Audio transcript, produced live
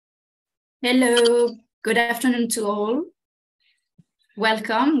Hello, good afternoon to all.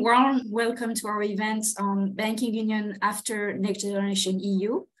 Warm welcome to our event on Banking Union after Next Generation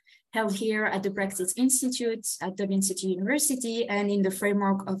EU, held here at the Brexit Institute at Dublin City University and in the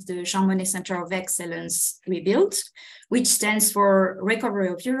framework of the Jean Monnet Center of Excellence Rebuild, which stands for Recovery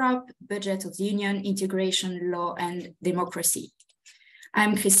of Europe, Budget of the Union, Integration, Law and Democracy.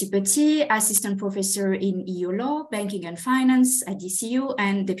 I'm Christy Petit, Assistant Professor in EU Law, Banking and Finance at DCU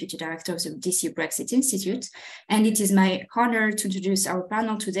and Deputy Director of the DCU Brexit Institute. And it is my honor to introduce our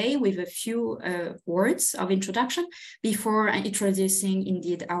panel today with a few words of introduction before introducing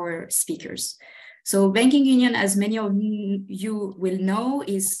indeed our speakers. So Banking Union, as many of you will know,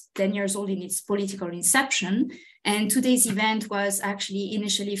 is 10 years old in its political inception. And today's event was actually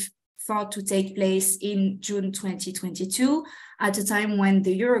initially thought to take place in June 2022, at a time when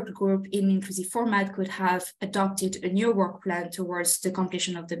the Eurogroup in inclusive format could have adopted a new work plan towards the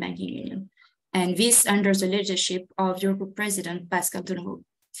completion of the banking union. And this under the leadership of Eurogroup President Pascal Delvaux.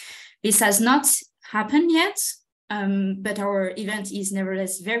 This has not happened yet, but our event is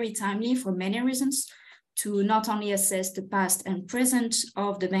nevertheless very timely for many reasons, to not only assess the past and present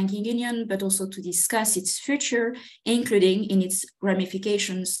of the banking union, but also to discuss its future, including in its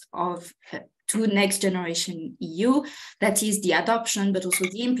ramifications of to next generation EU, that is the adoption, but also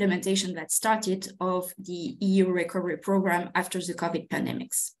the implementation that started of the EU recovery program after the COVID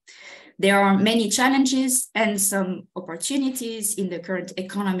pandemics. There are many challenges and some opportunities in the current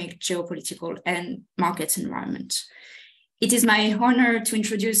economic, geopolitical, and market environment. It is my honor to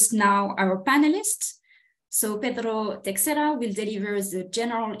introduce now our panelists. So Pedro Texeira will deliver the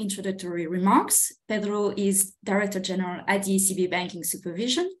general introductory remarks. Pedro is Director General at the ECB Banking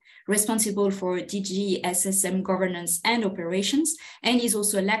Supervision, responsible for DG SSM governance and operations, and is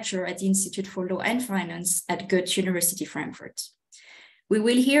also a lecturer at the Institute for Law and Finance at Goethe University Frankfurt. We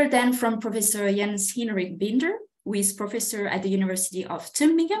will hear then from Professor Jens-Hinrich Binder, who is professor at the University of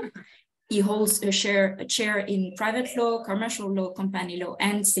Tübingen. He holds a chair in private law, commercial law, company law,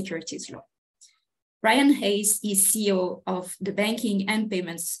 and securities law. Ryan Hayes is CEO of the Banking and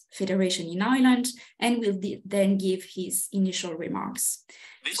Payments Federation in Ireland and will then give his initial remarks.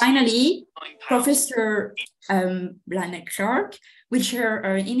 Finally, Professor Blanaid Clarke will share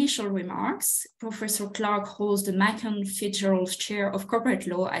our initial remarks. Professor Clarke holds the McCann FitzGerald Chair of Corporate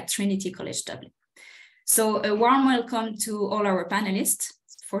Law at Trinity College Dublin. So a warm welcome to all our panelists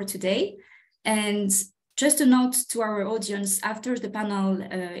for today. And just a note to our audience, after the panel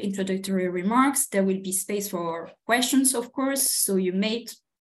introductory remarks, there will be space for questions, of course, so you may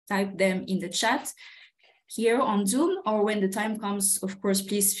type them in the chat here on Zoom, or when the time comes, of course,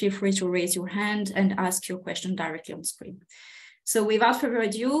 please feel free to raise your hand and ask your question directly on screen. So without further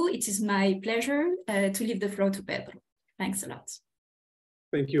ado, it is my pleasure to leave the floor to Pedro. Thanks a lot.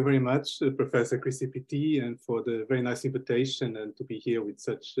 Thank you very much, Professor Christy Petit, and for the very nice invitation and to be here with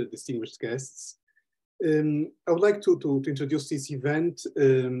such distinguished guests. I would like to introduce this event,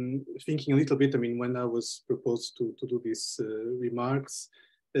 thinking a little bit, when I was proposed to do these remarks,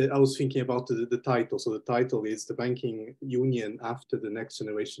 I was thinking about the title. So the title is The Banking Union After the Next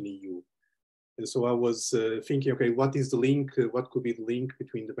Generation EU. And so I was thinking, okay, what is the link? What could be the link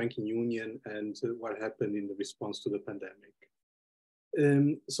between the banking union and what happened in the response to the pandemic?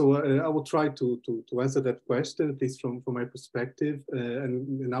 So I will try to answer that question, at least from my perspective,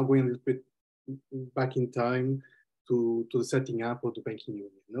 and now going a little bit back in time to the setting up of the banking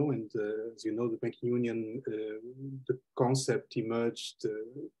union. And as you know, the banking union, the concept emerged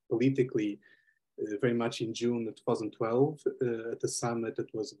politically very much in June 2012 at a summit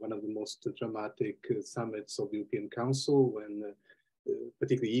that was one of the most dramatic summits of the European Council, when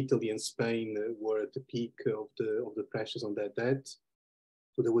particularly Italy and Spain were at the peak of the pressures on their debt.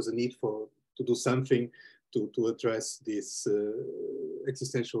 So there was a need to do something to address this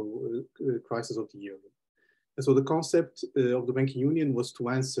existential crisis of the euro. And so the concept of the banking union was to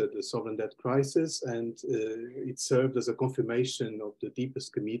answer the sovereign debt crisis, and it served as a confirmation of the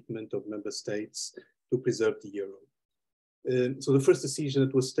deepest commitment of member states to preserve the euro. So the first decision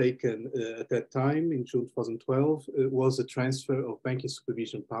that was taken at that time, in June 2012, was a transfer of banking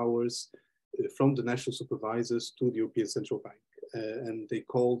supervision powers from the national supervisors to the European Central Bank. And they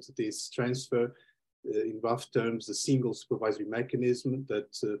called this transfer in rough terms, a single supervisory mechanism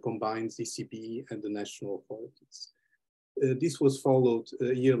that combines ECB and the national authorities. This was followed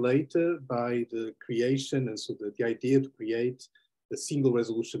a year later by the creation, and so the idea to create a single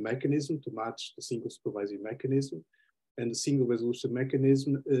resolution mechanism to match the single supervisory mechanism. And the single resolution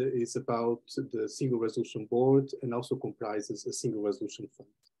mechanism is about the single resolution board and also comprises a single resolution fund.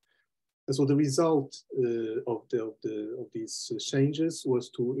 And so the result of these changes was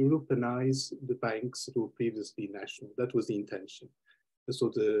to Europeanize the banks that were previously national. That was the intention. And so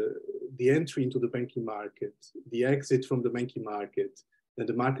the entry into the banking market, the exit from the banking market, and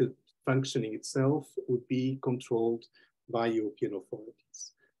the market functioning itself would be controlled by European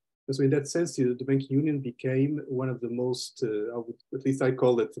authorities. And so in that sense, the banking union became one of the most, at least I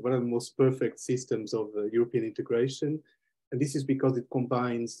call it, one of the most perfect systems of European integration. And this is because it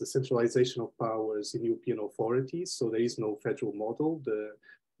combines the centralization of powers in European authorities. So there is no federal model.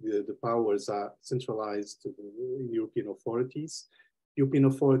 The powers are centralized in European authorities. European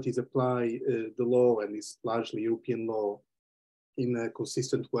authorities apply the law, and it's largely European law, in a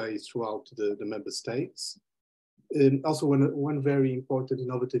consistent way throughout the member states. And also one very important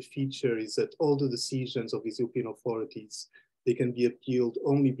innovative feature is that all the decisions of these European authorities, they can be appealed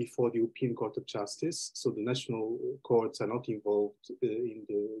only before the European Court of Justice. So the national courts are not involved in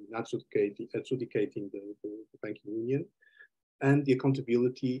adjudicating the banking union. And the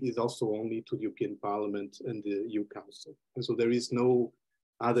accountability is also only to the European Parliament and the EU Council. And so there is no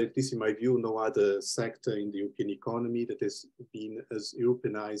other, at least in my view, no other sector in the European economy that has been as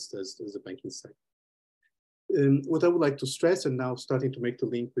Europeanized as the banking sector. What I would like to stress, and now starting to make the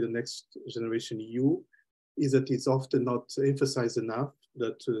link with the next generation EU, is that it's often not emphasized enough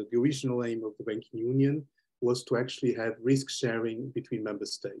that the original aim of the banking union was to actually have risk sharing between member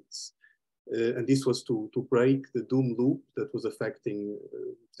states. And this was to break the doom loop that was affecting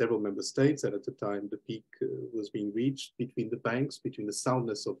several member states. And at the time, the peak was being reached between the banks, between the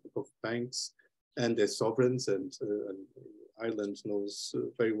soundness of banks and their sovereigns. And Ireland knows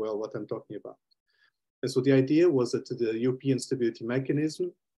very well what I'm talking about. And so the idea was that the European Stability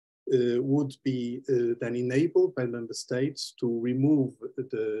Mechanism would be then enabled by member states to remove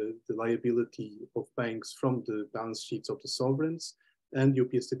the liability of banks from the balance sheets of the sovereigns, and the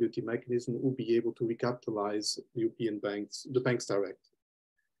European Stability Mechanism will be able to recapitalize European banks, the banks directly.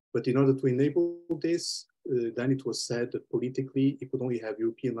 But in order to enable this, then it was said that politically it could only have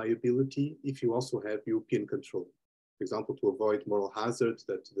European liability if you also have European control. For example, to avoid moral hazard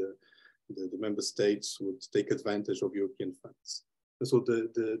that the member states would take advantage of European funds. And so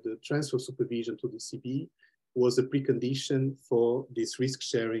the transfer of supervision to the ECB was a precondition for this risk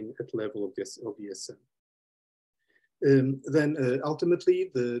sharing at the level of the ESM. Then ultimately,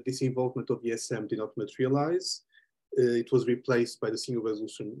 this involvement of the ESM did not materialize. It was replaced by the single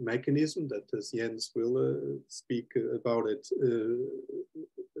resolution mechanism that, as Jens will speak about it,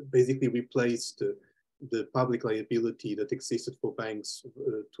 basically replaced the public liability that existed for banks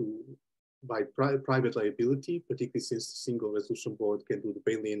by private liability, particularly since the single resolution board can do the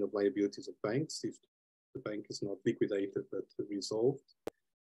bail-in of liabilities of banks if the bank is not liquidated but resolved.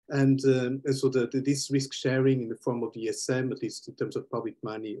 And so this risk sharing in the form of the ESM, at least in terms of public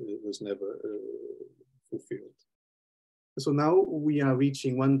money, was never fulfilled. So now we are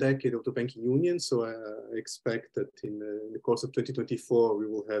reaching 1 decade of the banking union. So I expect that in the course of 2024, we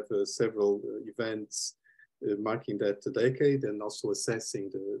will have several events marking that decade and also assessing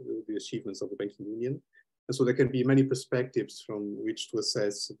the achievements of the banking union. And so there can be many perspectives from which to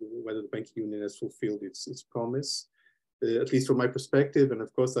assess whether the banking union has fulfilled its promise. At least from my perspective, and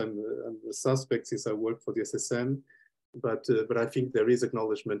of course I'm a suspect since I work for the SSM, but I think there is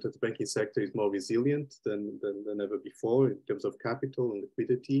acknowledgement that the banking sector is more resilient than ever before in terms of capital and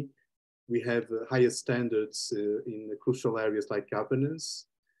liquidity. We have higher standards in crucial areas like governance.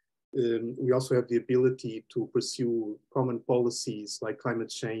 We also have the ability to pursue common policies like climate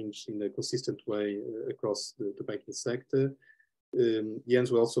change in a consistent way across the banking sector.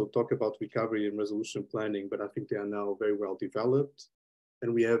 Jens will also talk about recovery and resolution planning, but I think they are now very well developed.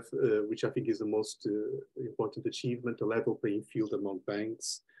 And we have, which I think is the most important achievement, a level playing field among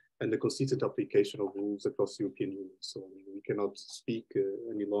banks and the consistent application of rules across the European Union. So I mean, we cannot speak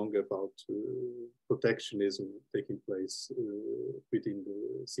any longer about protectionism taking place within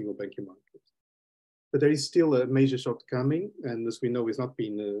the single banking market. But there is still a major shortcoming, and as we know, it's not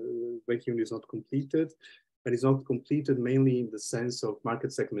been, banking union is not completed. And it's not completed mainly in the sense of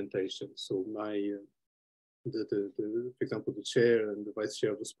market segmentation. So for example, the chair and the vice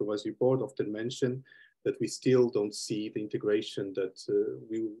chair of the supervisory board often mention that we still don't see the integration that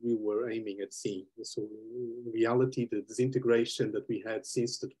we were aiming at seeing. So in reality, the disintegration that we had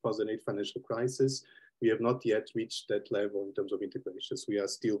since the 2008 financial crisis, we have not yet reached that level in terms of integration. So we are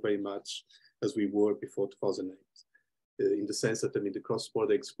still very much as we were before 2008. In the sense that, I mean, the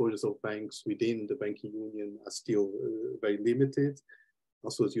cross-border exposures of banks within the banking union are still very limited.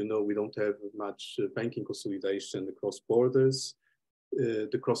 Also, as you know, we don't have much banking consolidation across borders.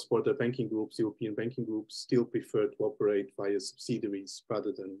 the cross-border banking groups, European banking groups, still prefer to operate via subsidiaries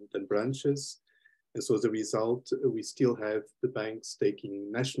rather than branches. And so as a result, we still have the banks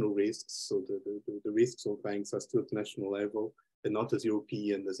taking national risks. So the risks of banks are still at national level and not as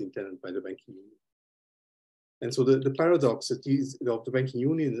European as intended by the banking union. And so the paradox of the banking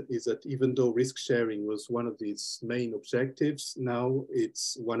union is that even though risk sharing was one of its main objectives, now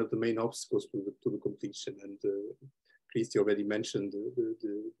it's one of the main obstacles to the completion. And Christy already mentioned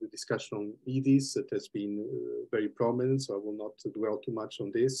the discussion on EDIS that has been very prominent, so I will not dwell too much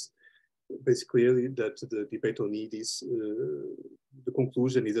on this. Basically, that the debate on EDIS, the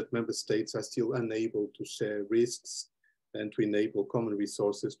conclusion is that member states are still unable to share risks and to enable common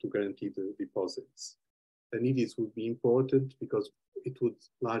resources to guarantee the deposits. And EDIS would be important because it would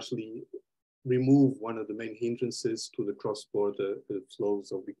largely remove one of the main hindrances to the cross-border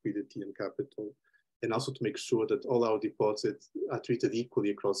flows of liquidity and capital, and also to make sure that all our deposits are treated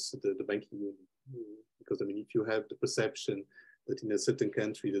equally across the banking union. Because I mean, if you have the perception that in a certain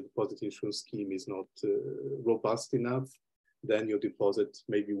country the deposit insurance scheme is not robust enough, then your deposit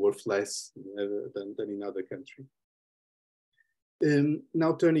may be worth less than in other countries.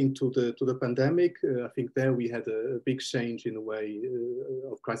 Now turning to the pandemic, I think there we had a big change in the way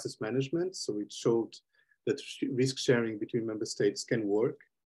of crisis management. So it showed that risk sharing between member states can work.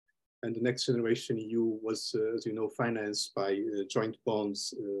 And the Next Generation EU was, as you know, financed by joint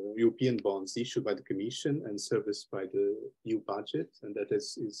bonds, European bonds issued by the Commission and serviced by the EU budget. And that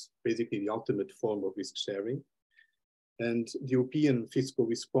is basically the ultimate form of risk sharing. And the European fiscal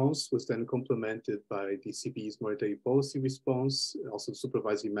response was then complemented by the ECB's monetary policy response, also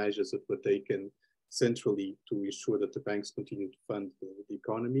supervisory measures that were taken centrally to ensure that the banks continue to fund the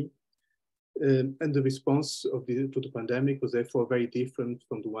economy. And the response to the pandemic was therefore very different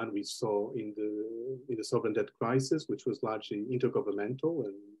from the one we saw in the sovereign debt crisis, which was largely intergovernmental.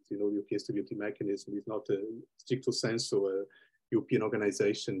 And you know, the European Stability Mechanism is not a stricto sensu a European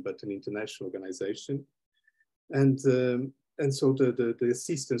organization, but an international organization. And so the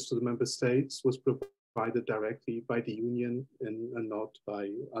assistance to the member states was provided directly by the Union and not by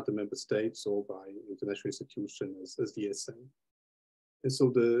other member states or by international institutions as the ESM. And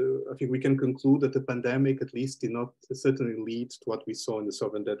so I think we can conclude that the pandemic at least did not certainly lead to what we saw in the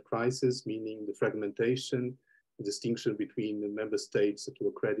sovereign debt crisis, meaning the fragmentation, the distinction between the member states that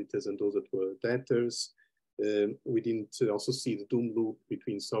were creditors and those that were debtors. We didn't also see the doom loop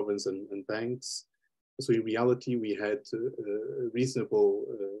between sovereigns and banks. So in reality, we had a reasonable,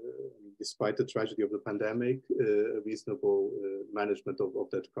 despite the tragedy of the pandemic, a reasonable management of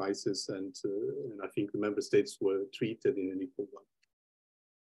that crisis. And I think the member states were treated in an equal way.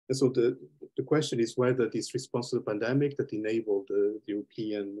 And so the question is whether this response to the pandemic that enabled the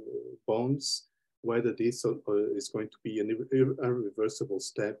European bonds, whether this is going to be an irreversible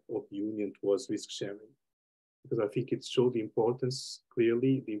step of the Union towards risk sharing. Because I think it showed the importance,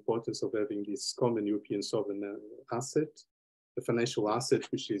 clearly, the importance of having this common European sovereign asset, a financial asset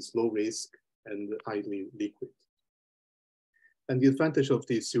which is low risk and highly liquid. And the advantage of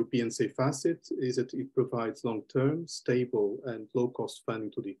this European safe asset is that it provides long-term, stable, and low-cost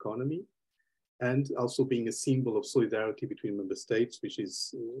funding to the economy, and also being a symbol of solidarity between member states, which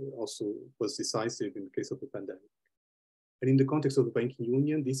is also was decisive in the case of the pandemic. And in the context of the banking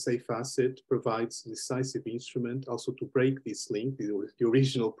union, this safe asset provides a decisive instrument also to break this link, the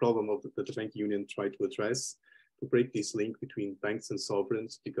original problem that the banking union tried to address, to break this link between banks and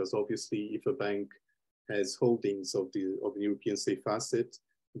sovereigns, because obviously if a bank has holdings of the European safe asset,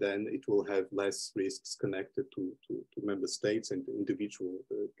 then it will have less risks connected to member states and individual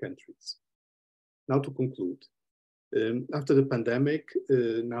countries. Now to conclude, after the pandemic,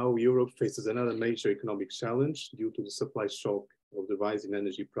 now Europe faces another major economic challenge due to the supply shock of the rise in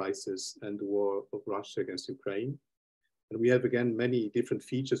energy prices and the war of Russia against Ukraine. And we have again many different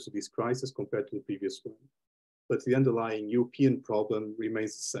features to this crisis compared to the previous one. But the underlying European problem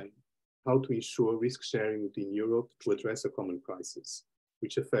remains the same: how to ensure risk sharing within Europe to address a common crisis,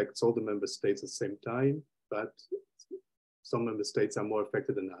 which affects all the member states at the same time, but some member states are more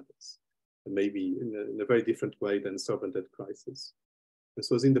affected than others, and maybe in a very different way than sovereign debt crisis. And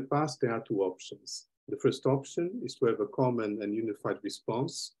so as in the past, there are two options. The first option is to have a common and unified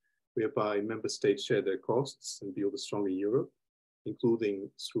response, whereby member states share their costs and build a stronger Europe, including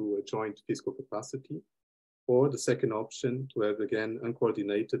through a joint fiscal capacity. Or the second option, to have again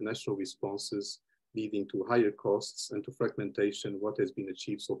uncoordinated national responses leading to higher costs and to fragmentation, what has been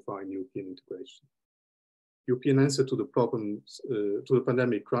achieved so far in European integration. European answer to the problems, to the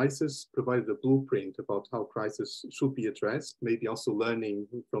pandemic crisis provided a blueprint about how crisis should be addressed, maybe also learning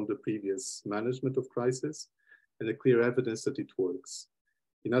from the previous management of crisis. and a clear evidence that it works.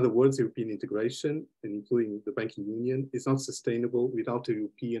 In other words, European integration, and including the banking union, is not sustainable without a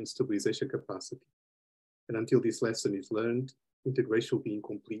European stabilization capacity. And until this lesson is learned, integration will be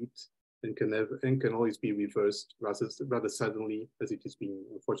incomplete and can always be reversed rather suddenly, as it is being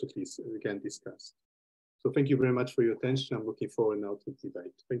unfortunately again discussed. So thank you very much for your attention. I'm looking forward now to the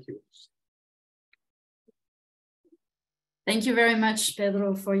debate. Thank you. Thank you very much,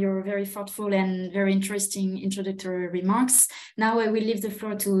 Pedro, for your very thoughtful and very interesting introductory remarks. Now I will leave the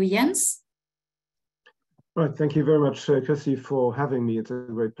floor to Jens. Right, thank you very much, Christy, for having me. It's a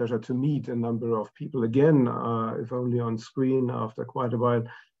great pleasure to meet a number of people again, if only on screen after quite a while.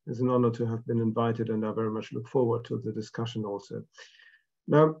 It's an honor to have been invited, and I very much look forward to the discussion also.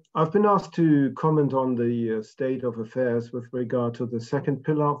 Now, I've been asked to comment on the state of affairs with regard to the second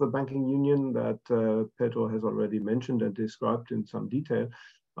pillar of the banking union that Pedro has already mentioned and described in some detail.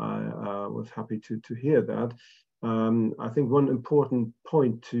 I was happy to hear that. I think one important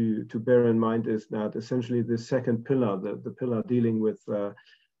point to bear in mind is that essentially the second pillar, the pillar dealing with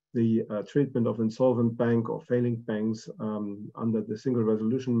the treatment of insolvent bank or failing banks under the single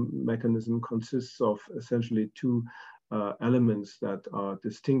resolution mechanism, consists of essentially two elements that are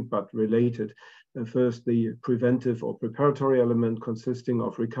distinct but related. First, the preventive or preparatory element consisting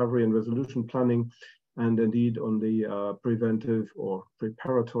of recovery and resolution planning, and indeed on the preventive or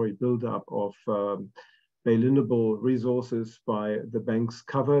preparatory buildup of bail-inable resources by the banks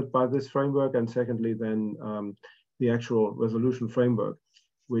covered by this framework. And secondly, then the actual resolution framework,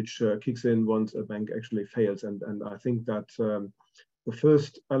 which kicks in once a bank actually fails. And I think that the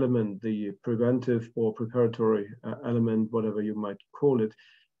first element, the preventive or preparatory element, whatever you might call it,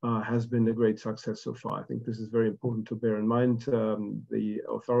 has been a great success so far. I think this is very important to bear in mind. The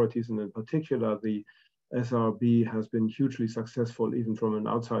authorities, and in particular the SRB, has been hugely successful, even from an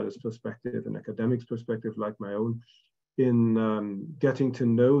outsider's perspective, an academic's perspective like my own, in getting to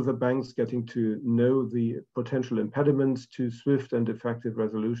know the banks, getting to know the potential impediments to swift and effective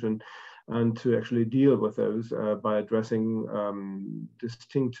resolution, and to actually deal with those by addressing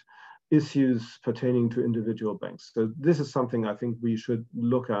distinct issues pertaining to individual banks. So this is something I think we should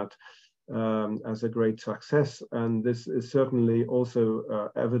look at as a great success, and this is certainly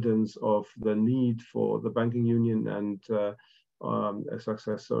also evidence of the need for the banking union and a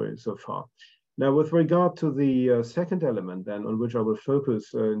success story so far. Now, with regard to the second element then, on which I will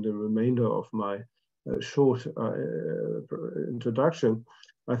focus in the remainder of my short introduction,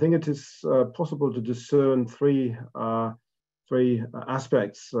 I think it is possible to discern three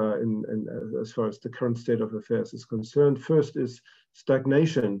aspects as far as the current state of affairs is concerned. First is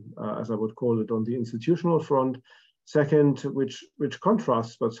stagnation, as I would call it, on the institutional front. Second, which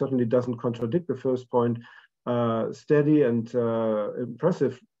contrasts, but certainly doesn't contradict the first point, steady and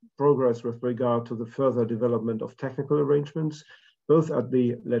impressive progress with regard to the further development of technical arrangements, both at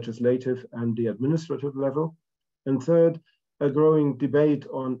the legislative and the administrative level. And third, a growing debate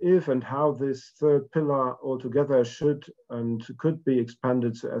on if and how this third pillar altogether should and could be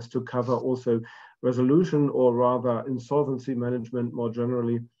expanded so as to cover also resolution, or rather insolvency management more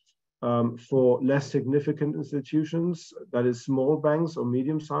generally, for less significant institutions, that is small banks or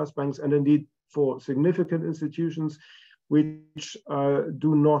medium-sized banks, and indeed for significant institutions which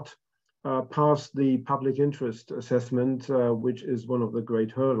do not pass the public interest assessment, which is one of the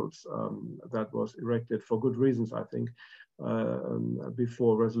great hurdles that was erected for good reasons, I think,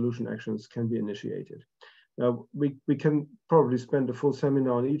 before resolution actions can be initiated. Now, we can probably spend a full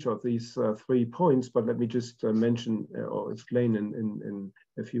seminar on each of these 3 points, but let me just mention or explain in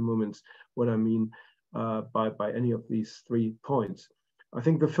a few moments what I mean by any of these 3 points. I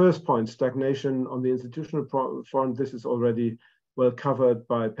think the first point, stagnation on the institutional front, this is already well covered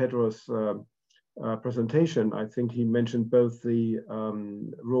by Pedro's presentation. I think he mentioned both the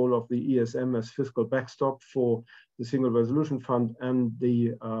role of the ESM as fiscal backstop for the Single Resolution Fund and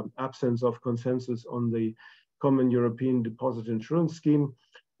the absence of consensus on the Common European Deposit Insurance Scheme.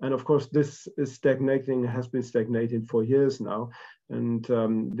 And of course, this is stagnating, has been stagnating for years now. And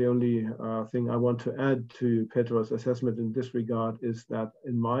the only thing I want to add to Pedro's assessment in this regard is that,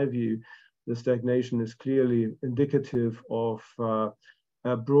 in my view, the stagnation is clearly indicative of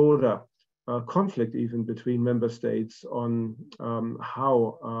a broader conflict even between member states on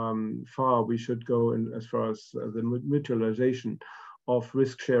how far we should go in as far as the mutualization of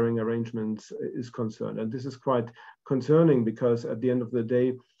risk-sharing arrangements is concerned. And this is quite concerning because at the end of the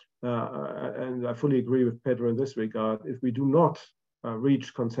day, and I fully agree with Pedro in this regard, if we do not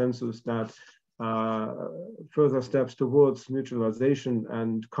reach consensus that further steps towards mutualization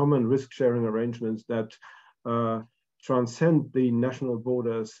and common risk-sharing arrangements that transcend the national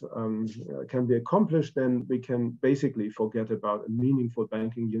borders can be accomplished, then we can basically forget about a meaningful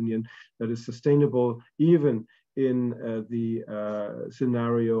banking union that is sustainable even in the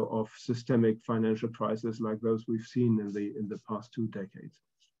scenario of systemic financial crisis like those we've seen in the past 2 decades.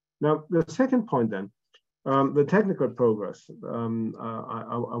 Now, the second point then, the technical progress, I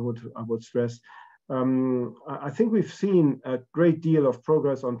would stress. I think we've seen a great deal of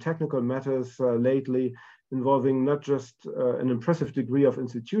progress on technical matters lately, involving not just an impressive degree of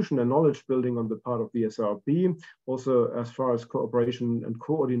institution and knowledge building on the part of the SRB, also as far as cooperation and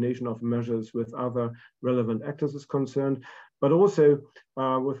coordination of measures with other relevant actors is concerned, but also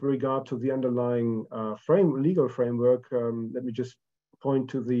with regard to the underlying legal framework. Let me just point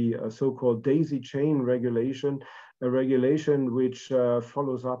to the so-called daisy chain regulation, a regulation which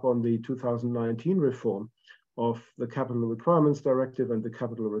follows up on the 2019 reform of the Capital Requirements Directive and the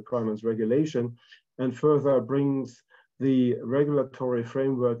Capital Requirements Regulation, and further brings the regulatory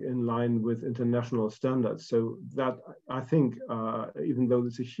framework in line with international standards. So that, I think, even though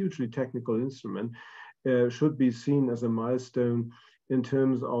it's a hugely technical instrument, should be seen as a milestone in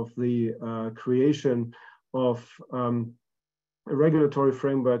terms of the creation of a regulatory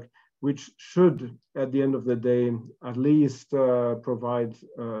framework which should, at the end of the day, at least provide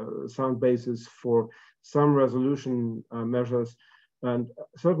sound basis for some resolution measures, and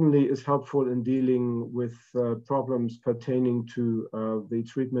certainly is helpful in dealing with problems pertaining to the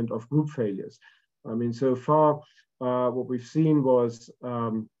treatment of group failures. I mean, so far, what we've seen was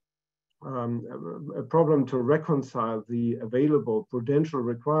a problem to reconcile the available prudential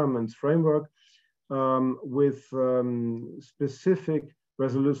requirements framework with specific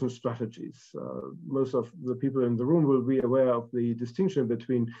resolution strategies. Most of the people in the room will be aware of the distinction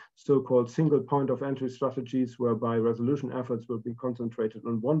between so-called single point of entry strategies, whereby resolution efforts will be concentrated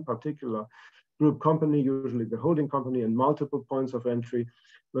on one particular group company, usually the holding company, and multiple points of entry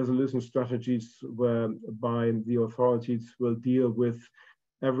resolution strategies, whereby the authorities will deal with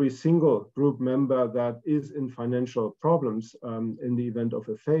every single group member that is in financial problems in the event of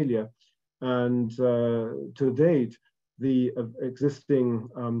a failure. And to date, the existing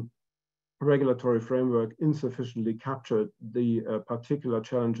regulatory framework insufficiently captured the particular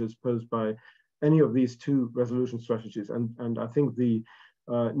challenges posed by any of these 2 resolution strategies. And I think the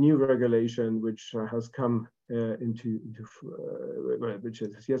new regulation, which has come which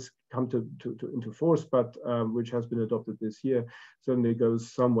has yes come into force, but which has been adopted this year, certainly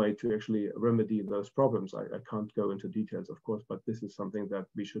goes some way to actually remedy those problems. I can't go into details, of course, but this is something that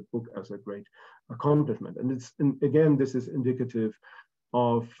we should book as a great accomplishment. And it's, again, this is indicative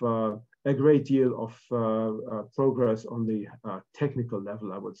of a great deal of progress on the technical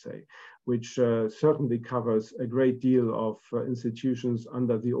level, I would say, which certainly covers a great deal of institutions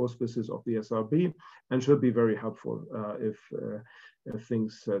under the auspices of the SRB, and should be very helpful if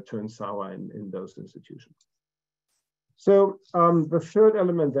things turn sour in those institutions. So the third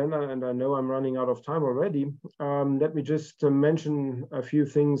element then, and I know I'm running out of time already, let me just mention a few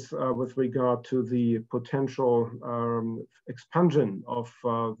things with regard to the potential expansion of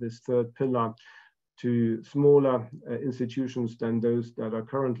this third pillar to smaller institutions than those that are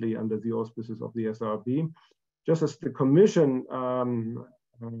currently under the auspices of the SRB. Just as the Commission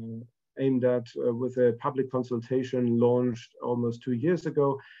aimed at with a public consultation launched almost 2 years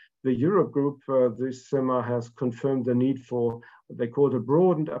ago, the Europe Group this summer has confirmed the need for what they call a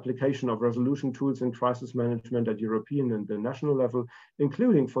broadened application of resolution tools in crisis management at European and the national level,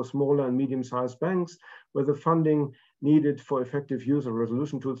 including for smaller and medium-sized banks, where the funding needed for effective use of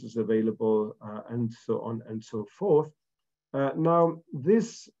resolution tools is available, and so on and so forth. Now,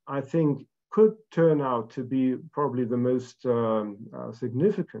 this, I think, could turn out to be probably the most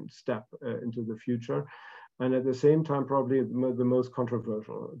significant step into the future, and at the same time, probably the most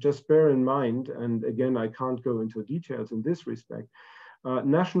controversial. Just bear in mind, and again, I can't go into details in this respect,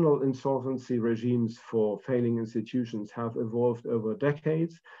 national insolvency regimes for failing institutions have evolved over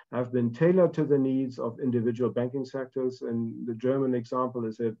decades, have been tailored to the needs of individual banking sectors, and the German example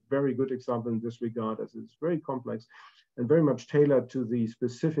is a very good example in this regard, as it's very complex and very much tailored to the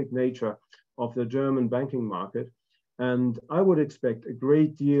specific nature of the German banking market. And I would expect a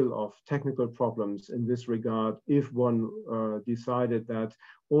great deal of technical problems in this regard if one decided that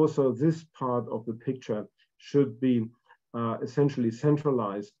also this part of the picture should be essentially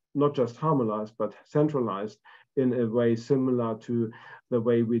centralized, not just harmonized, but centralized in a way similar to the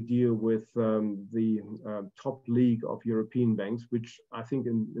way we deal with the top league of European banks, which I think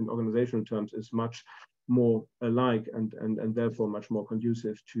in organizational terms is much more alike and therefore much more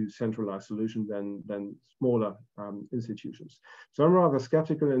conducive to centralized solutions than smaller institutions. So I'm rather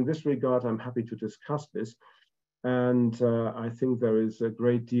skeptical in this regard. I'm happy to discuss this. And I think there is a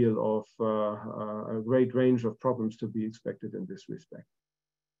great deal of, a great range of problems to be expected in this respect.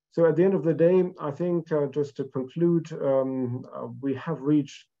 So at the end of the day, I think just to conclude, we have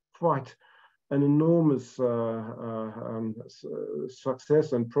reached quite an enormous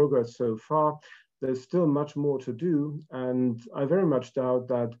success and progress so far. There's still much more to do, and I very much doubt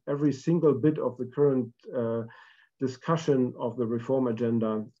that every single bit of the current discussion of the reform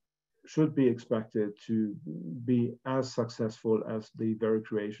agenda should be expected to be as successful as the very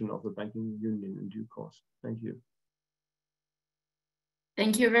creation of the banking union in due course. Thank you.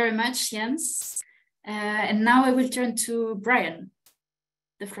 Thank you very much, Jens. And now I will turn to Brian.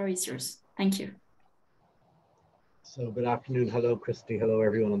 The floor is yours. Thank you. So good afternoon. Hello, Christy. Hello,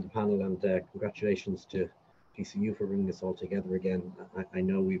 everyone on the panel, and congratulations to TCU for bringing this all together again. I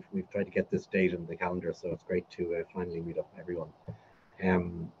know we've tried to get this date in the calendar, so it's great to finally meet up everyone.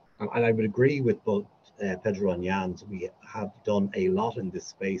 And I would agree with both Pedro and Jens. We have done a lot in this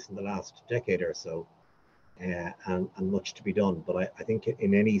space in the last decade or so, and much to be done. But I think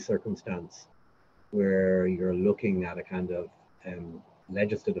in any circumstance where you're looking at a kind of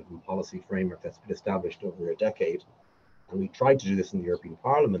legislative and policy framework that's been established over a decade, and we tried to do this in the European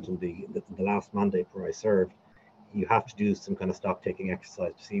Parliament in the last mandate where I served, you have to do some kind of stock-taking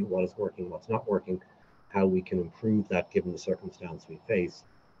exercise to see what is working, what's not working, how we can improve that given the circumstance we face.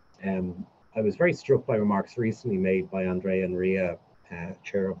 I was very struck by remarks recently made by Andrea Enria,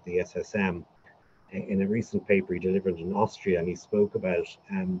 chair of the SSM, in a recent paper he delivered in Austria, and he spoke about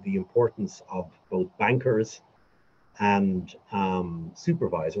the importance of both bankers and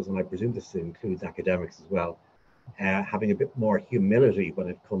supervisors, and I presume this includes academics as well, having a bit more humility when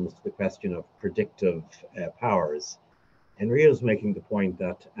it comes to the question of predictive powers. And Ria was making the point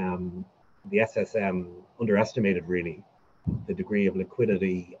that the SSM underestimated really the degree of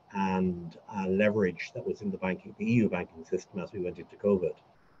liquidity and leverage that was in the EU banking system as we went into COVID.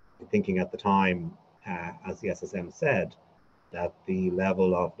 Thinking at the time, as the SSM said, that the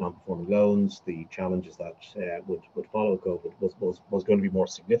level of non-performing loans, the challenges that would follow COVID was going to be more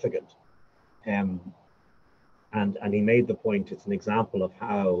significant. And he made the point, it's an example of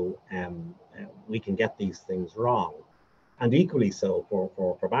how we can get these things wrong. And equally so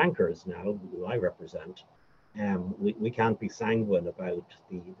for bankers now, who I represent, we can't be sanguine about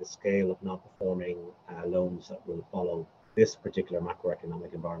the scale of non-performing loans that will follow this particular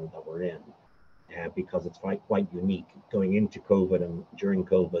macroeconomic environment that we're in. Because it's quite unique. Going into COVID and during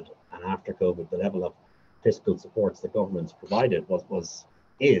COVID and after COVID, the level of fiscal supports that governments provided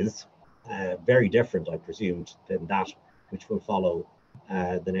is very different, I presumed, than that which will follow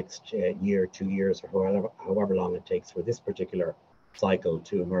the next year, 2 years, or however long it takes for this particular cycle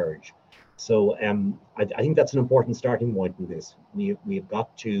to emerge. So I think that's an important starting point in this. We've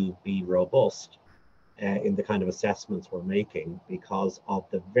got to be robust in the kind of assessments we're making because of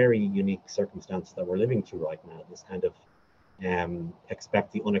the very unique circumstances that we're living through right now. This kind of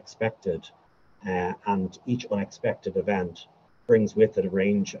expect the unexpected, and each unexpected event brings with it a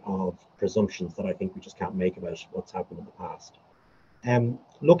range of presumptions that I think we just can't make about what's happened in the past.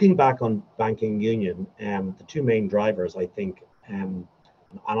 Looking back on banking union, the two main drivers, I think, and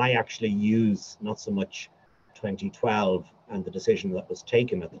I actually use not so much 2012 and the decision that was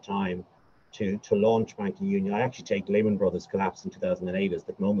taken at the time to launch banking union. I actually take Lehman Brothers collapse in 2008 as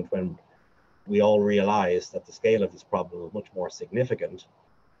the moment when we all realized that the scale of this problem was much more significant,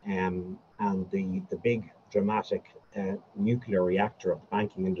 and the big dramatic nuclear reactor of the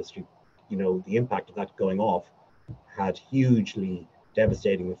banking industry, the impact of that going off had hugely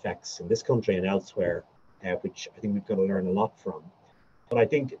devastating effects in this country and elsewhere, which I think we've got to learn a lot from. But I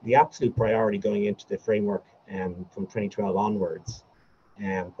think the absolute priority going into the framework from 2012 onwards,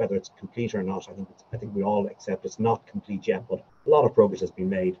 whether it's complete or not, I think we all accept it's not complete yet, but a lot of progress has been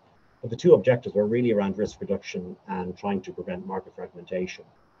made. But the two objectives were really around risk reduction and trying to prevent market fragmentation.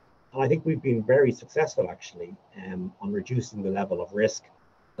 And I think we've been very successful actually on reducing the level of risk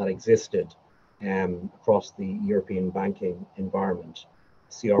that existed across the European banking environment.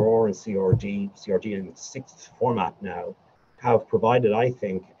 CRR and CRD in its sixth format now have provided, I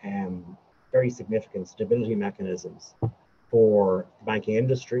think, very significant stability mechanisms for the banking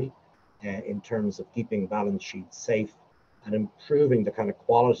industry in terms of keeping balance sheets safe and improving the kind of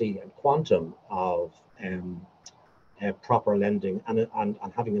quality and quantum of proper lending and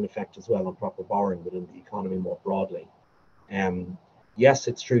having an effect as well on proper borrowing within the economy more broadly. Yes,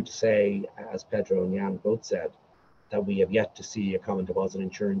 it's true to say, as Pedro and Jan both said, that we have yet to see a common deposit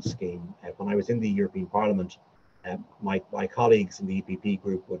insurance scheme. When I was in the European Parliament, my colleagues in the EPP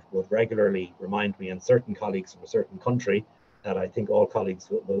group would regularly remind me, and certain colleagues from a certain country that I think all colleagues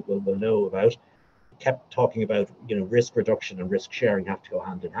will know about, kept talking about, you know, risk reduction and risk sharing have to go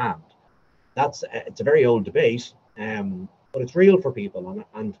hand in hand. It's a very old debate, but it's real for people,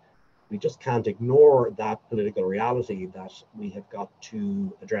 and we just can't ignore that political reality that we have got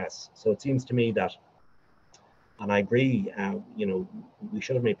to address. So it seems to me that, and I agree, you know, we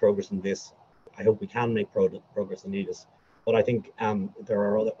should have made progress in this. I hope we can make progress in this, but I think there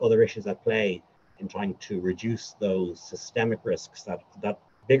are other issues at play in trying to reduce those systemic risks that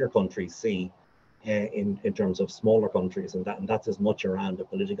bigger countries see in terms of smaller countries, and that's as much around a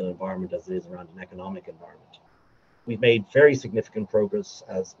political environment as it is around an economic environment. We've made very significant progress,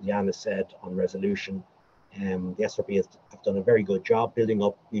 as Jan has said, on resolution. The SRB have done a very good job building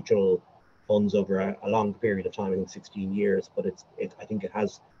up mutual funds over a long period of time, I think 16 years, but I think it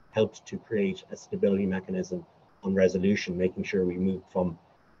has helped to create a stability mechanism on resolution, making sure we move from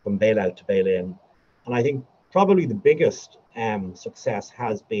bailout to bail-in. And I think probably the biggest success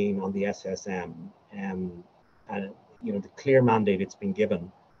has been on the SSM, and you know, the clear mandate it's been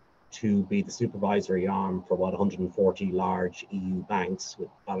given to be the supervisory arm for 140 large EU banks with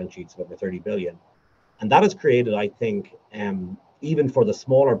balance sheets of over 30 billion. And that has created, I think, even for the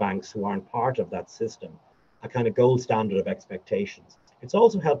smaller banks who aren't part of that system, a kind of gold standard of expectations. It's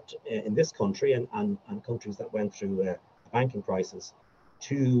also helped in this country and countries that went through a banking crisis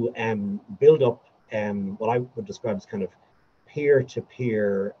to build up what I would describe as kind of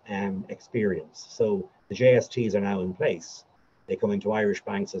peer-to-peer experience. So the JSTs are now in place. They come into Irish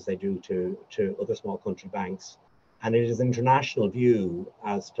banks as they do to other small country banks. And it is an international view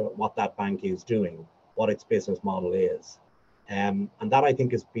as to what that bank is doing, what its business model is. And that, I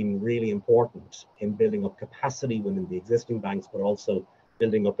think, has been really important in building up capacity within the existing banks, but also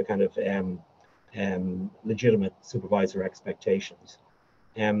building up a kind of legitimate supervisor expectations.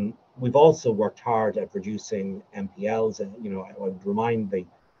 We've also worked hard at reducing MPLs. And, you know, I would remind the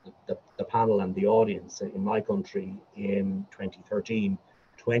panel and the audience, in my country in 2013,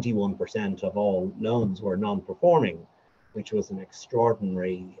 21% of all loans were non-performing, which was an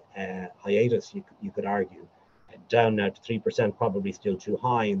extraordinary hiatus, you could argue. Down now to 3%, probably still too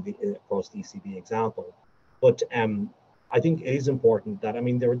high across the ECB example. But I think it is important that, I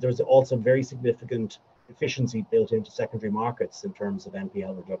mean, there's also very significant efficiency built into secondary markets in terms of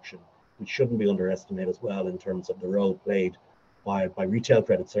NPL reduction, which shouldn't be underestimated as well in terms of the role played by retail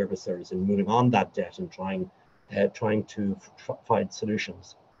credit servicers in moving on that debt and trying to find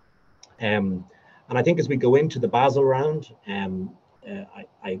solutions. And I think as we go into the Basel round, I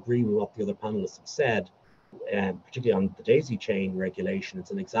agree with what the other panelists have said, particularly on the daisy chain regulation.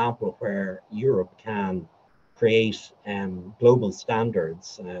 It's an example of where Europe can create global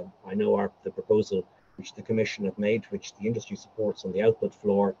standards. I know the proposal which the Commission have made, which the industry supports on the output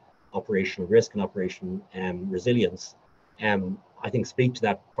floor, operational risk and operation resilience, I think speak to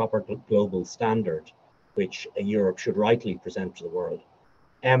that proper global standard, which Europe should rightly present to the world.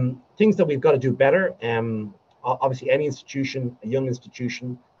 Things that we've got to do better, obviously any institution, a young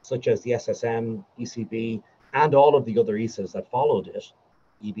institution, such as the SSM, ECB, and all of the other ESAs that followed it,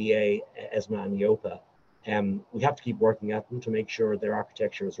 EBA, ESMA, and EIOPA, we have to keep working at them to make sure their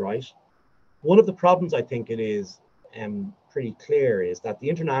architecture is right. One of the problems I think it is pretty clear is that the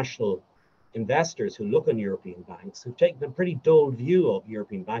international investors who look on European banks, who've taken a pretty dull view of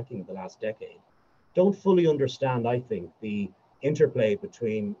European banking in the last decade, don't fully understand, I think, the interplay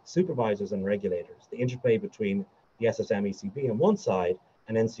between supervisors and regulators, the interplay between the SSM, ECB on one side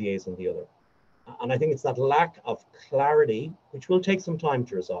and NCAs on the other. And I think it's that lack of clarity, which will take some time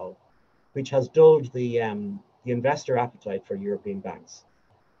to resolve, which has dulled the investor appetite for European banks.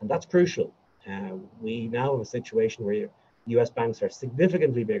 And that's crucial. We now have a situation where US banks are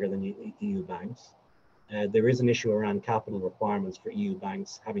significantly bigger than EU banks. There is an issue around capital requirements for EU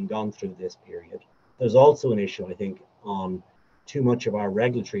banks having gone through this period. There's also an issue, I think, on too much of our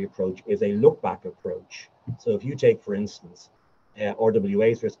regulatory approach is a look-back approach. So if you take, for instance,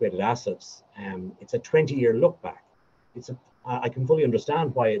 RWA's risk-weighted assets, it's a 20-year look-back. I can fully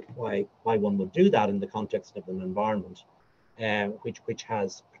understand why one would do that in the context of an environment which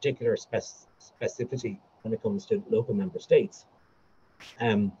has particular specificity when it comes to local member states.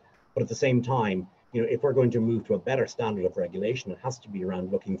 But at the same time, you know, if we're going to move to a better standard of regulation, it has to be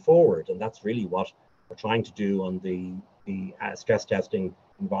around looking forward, and that's really what we're trying to do on the stress testing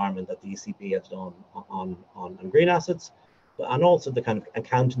environment that the ECB has done on green assets, and also the kind of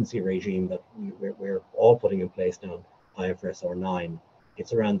accountancy regime that we're all putting in place now, IFRS 9.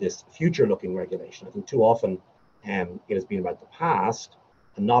 It's around this future-looking regulation. I think too often it has been about the past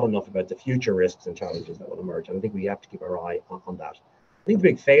and not enough about the future risks and challenges that will emerge. And I think we have to keep our eye on that. I think the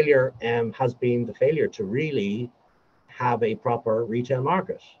big failure has been the failure to really have a proper retail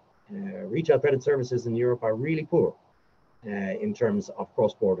market. retail credit services in Europe are really poor in terms of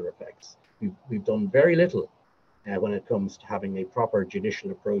cross-border effects. We've done very little when it comes to having a proper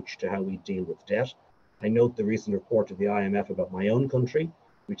judicial approach to how we deal with debt. I note the recent report of the IMF about my own country,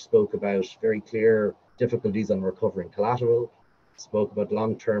 which spoke about very clear difficulties on recovering collateral, spoke about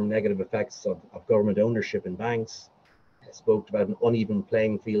long-term negative effects of government ownership in banks, spoke about an uneven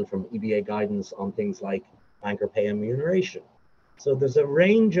playing field from EBA guidance on things like banker pay and remuneration. So there's a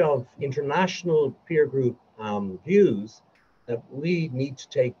range of international peer group views that we need to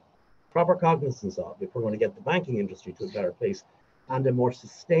take proper cognizance of if we're going to get the banking industry to a better place and a more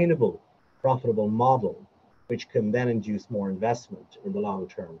sustainable, profitable model, which can then induce more investment in the long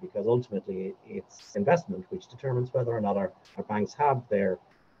term, because ultimately it's investment which determines whether or not our banks have their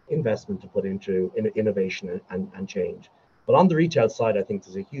investment to put into innovation and change. But on the retail side, I think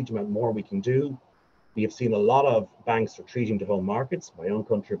there's a huge amount more we can do. We have seen a lot of banks retreating to home markets, my own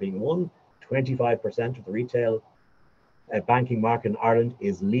country being one. 25% of the retail banking market in Ireland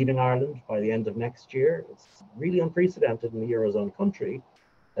is leaving Ireland by the end of next year. It's really unprecedented in the Eurozone country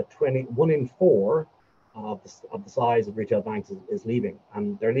that 1 in 4 of the size of retail banks is leaving.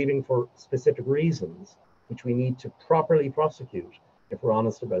 And they're leaving for specific reasons, which we need to properly prosecute if we're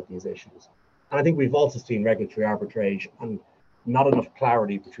honest about these issues. And I think we've also seen regulatory arbitrage and not enough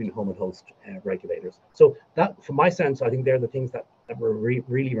clarity between home and host regulators. So that, from my sense, I think they're the things that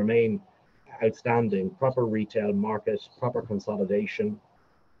really remain outstanding: proper retail market, proper consolidation,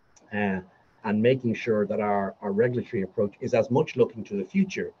 and making sure that our regulatory approach is as much looking to the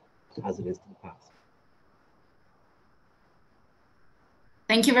future as it is to the past.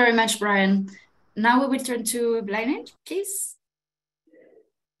 Thank you very much, Brian. Now we will turn to Blanaid, please.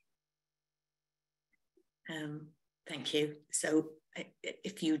 Thank you. So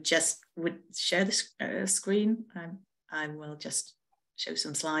if you just would share the screen, I will just show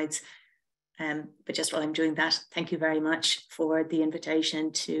some slides. But just while I'm doing that, thank you very much for the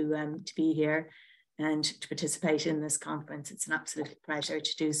invitation to be here and to participate in this conference. It's an absolute pleasure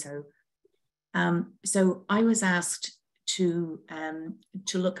to do so. So I was asked to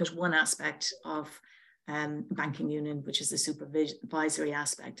look at one aspect of banking union, which is the supervisory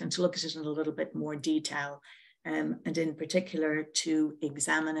aspect, and to look at it in a little bit more detail, and in particular to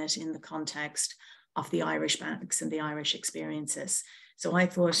examine it in the context of the Irish banks and the Irish experiences. So I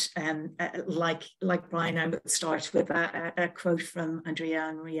thought, like Brian, I would start with a quote from Andrea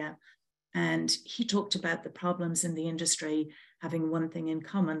Enria, and he talked about the problems in the industry having one thing in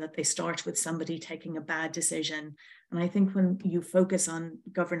common, that they start with somebody taking a bad decision. And I think when you focus on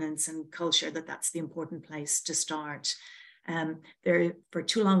governance and culture, that's the important place to start. There for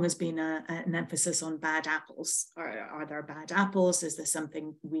too long has been an emphasis on bad apples. Are there bad apples? Is there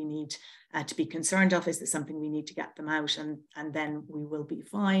something we need to be concerned of? Is there something we need to get them out and then we will be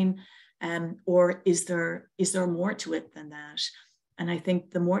fine? Or is there more to it than that? And I think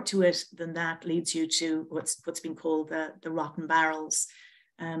the more to it than that leads you to what's been called the rotten barrels.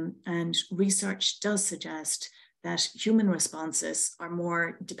 And research does suggest that human responses are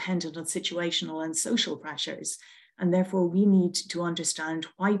more dependent on situational and social pressures. And therefore, we need to understand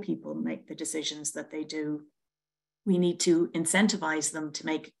why people make the decisions that they do. We need to incentivize them to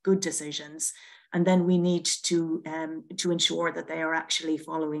make good decisions. And then we need to ensure that they are actually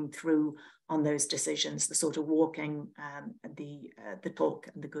following through on those decisions, the sort of walking the talk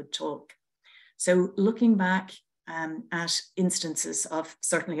and the good talk. So looking back at instances of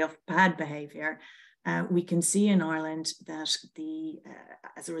certainly of bad behavior, we can see in Ireland that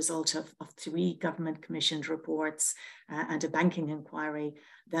as a result of 3 government commissioned reports and a banking inquiry,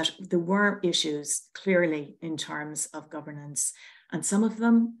 that there were issues clearly in terms of governance. And some of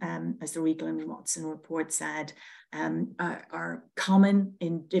them, as the Regal and Watson report said, are common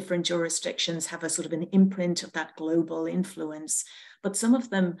in different jurisdictions, have a sort of an imprint of that global influence. But some of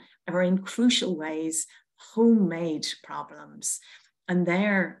them are in crucial ways homemade problems. And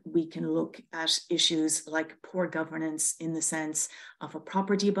there we can look at issues like poor governance in the sense of a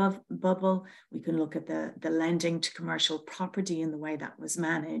property bubble. We can look at the lending to commercial property in the way that was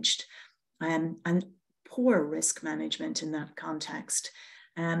managed, and poor risk management in that context.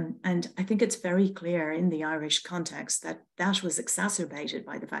 And I think it's very clear in the Irish context that that was exacerbated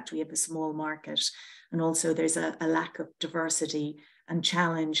by the fact we have a small market, and also there's a lack of diversity and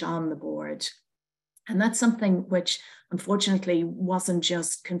challenge on the board. And that's something which unfortunately wasn't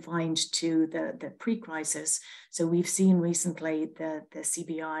just confined to the pre-crisis. So we've seen recently the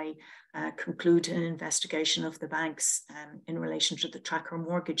CBI conclude an investigation of the banks in relation to the tracker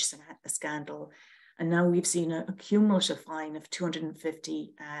mortgage scandal. And now we've seen a cumulative fine of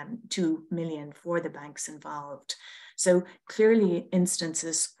 252 million for the banks involved. So clearly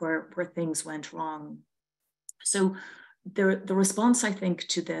instances where things went wrong. So the response, I think,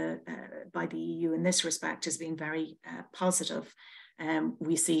 to by the EU in this respect has been very positive.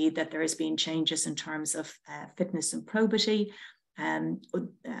 We see that there has been changes in terms of fitness and probity.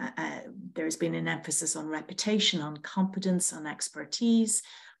 There's been an emphasis on reputation, on competence, on expertise,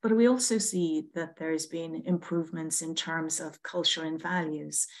 but we also see that there's been improvements in terms of culture and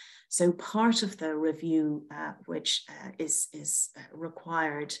values. So part of the review, which is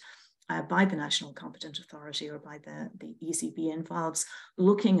required by the National Competent Authority or by the ECB, involves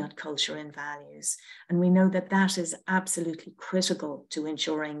looking at culture and values. And we know that that is absolutely critical to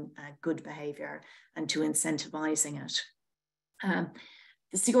ensuring good behaviour and to incentivising it.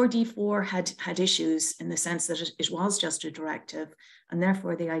 The CRD4 had issues in the sense that it was just a directive, and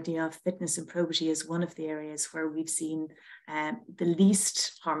therefore the idea of fitness and probity is one of the areas where we've seen the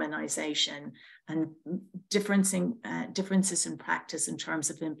least harmonisation and differences in practice in terms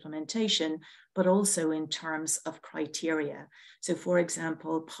of implementation, but also in terms of criteria. So, for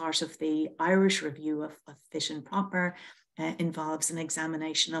example, part of the Irish review of fit and proper involves an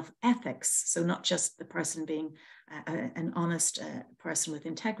examination of ethics. So not just the person being an honest person with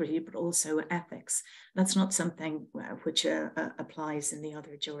integrity, but also ethics. That's not something which applies in the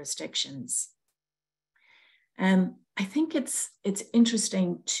other jurisdictions. I think it's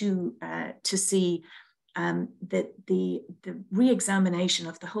interesting to see that the re-examination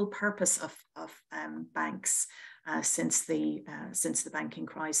of the whole purpose of banks since the banking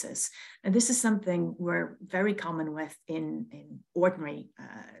crisis. And this is something we're very common with in ordinary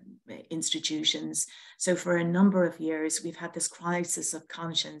institutions. So for a number of years, we've had this crisis of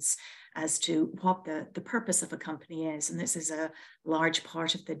conscience as to what the purpose of a company is. And this is a large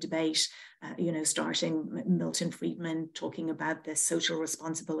part of the debate, starting Milton Friedman talking about the social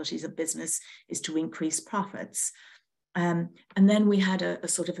responsibilities of business is to increase profits. And then we had a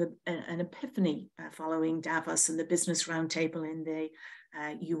sort of an epiphany following Davos and the Business Roundtable in the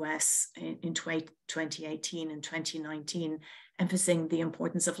US in 2018 and 2019, emphasizing the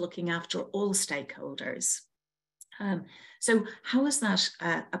importance of looking after all stakeholders. So how is that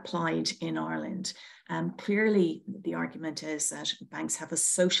applied in Ireland? Clearly, the argument is that banks have a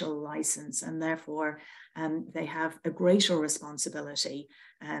social license and therefore they have a greater responsibility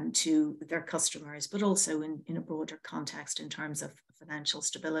to their customers, but also in a broader context in terms of financial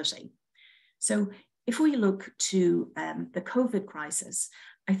stability. So if we look to the COVID crisis,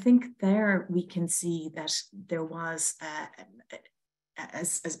 I think there we can see that there was,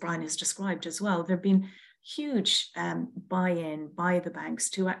 as Brian has described as well, there have been huge buy-in by the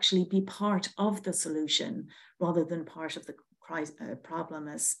banks to actually be part of the solution rather than part of the problem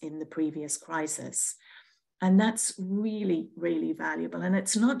as in the previous crisis. And that's really, really valuable. And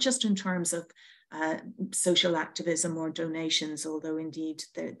it's not just in terms of social activism or donations, although indeed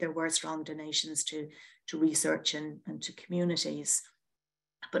there were strong donations to research and to communities.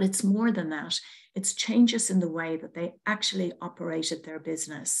 But it's more than that. It's changes in the way that they actually operated their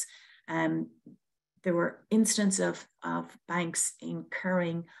business. There were instances of banks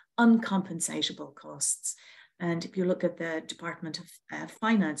incurring uncompensatable costs. And if you look at the Department of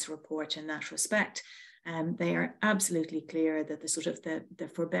Finance report in that respect, they are absolutely clear that the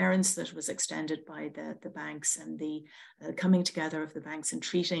forbearance that was extended by the banks and the coming together of the banks and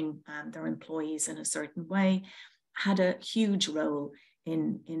treating their employees in a certain way had a huge role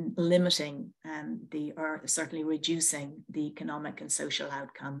in limiting or certainly reducing the economic and social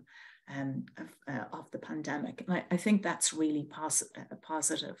outcome of the pandemic. And I think that's really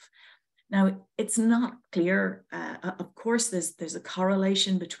positive. Now, it's not clear, of course, there's a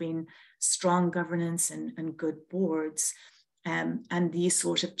correlation between strong governance and good boards and these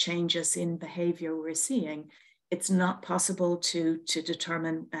sort of changes in behavior we're seeing. It's not possible to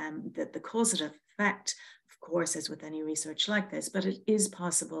determine the causative effect, of course, as with any research like this, but it is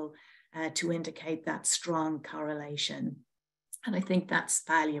possible to indicate that strong correlation. And I think that's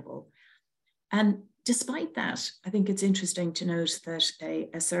valuable. And despite that, I think it's interesting to note that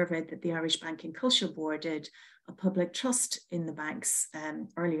a survey that the Irish Banking Culture Board did of public trust in the banks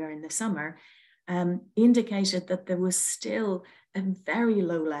earlier in the summer indicated that there was still a very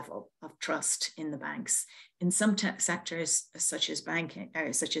low level of trust in the banks. In some sectors, such as banking,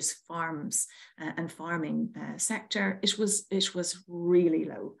 such as farms and farming sector, it was really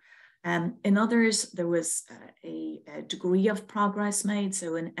low. In others, there was a degree of progress made.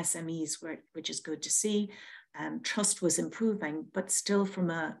 So in SMEs, which is good to see, trust was improving, but still from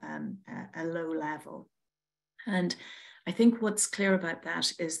a low level. And I think what's clear about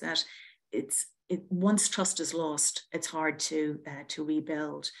that is that once trust is lost, it's hard to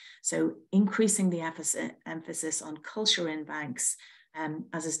rebuild. So increasing the emphasis on culture in banks,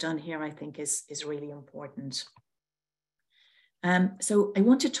 as is done here, I think is really important. So I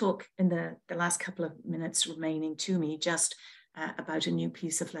want to talk in the last couple of minutes remaining to me just about a new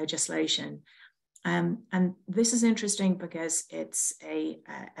piece of legislation. And this is interesting because it's a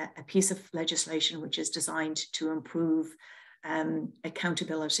piece of legislation which is designed to improve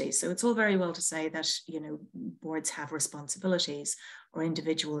accountability. So it's all very well to say that, boards have responsibilities, or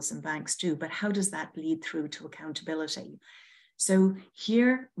individuals and banks do, but how does that lead through to accountability? So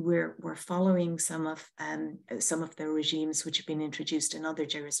here we're following some of the regimes which have been introduced in other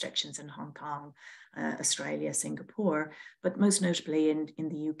jurisdictions in Hong Kong, Australia, Singapore, but most notably in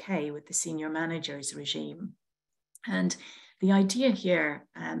the UK with the senior managers regime. And the idea here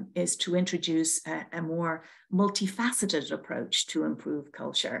is to introduce a more multifaceted approach to improve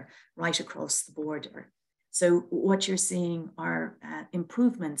culture right across the border. So what you're seeing are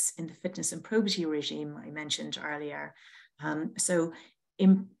improvements in the fitness and probity regime I mentioned earlier. So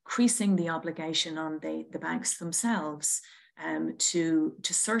increasing the obligation on the banks themselves to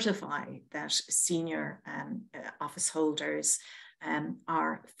certify that senior office holders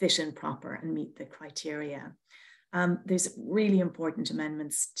are fit and proper and meet the criteria. There's really important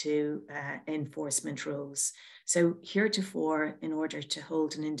amendments to enforcement rules. So heretofore, in order to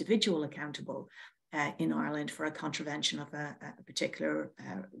hold an individual accountable in Ireland for a contravention of a particular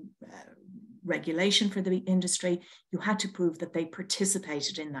regulation for the industry, you had to prove that they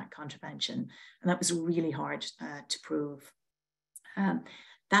participated in that contravention. And that was really hard to prove.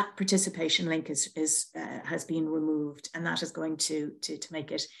 That participation link has been removed, and that is going to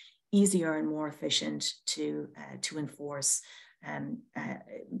make it easier and more efficient to enforce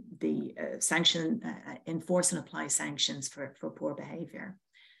enforce and apply sanctions for poor behavior.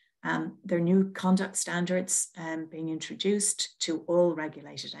 There are new conduct standards being introduced to all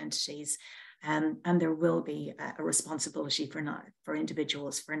regulated entities, and there will be a responsibility for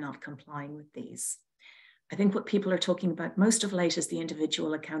individuals for not complying with these. I think what people are talking about most of late is the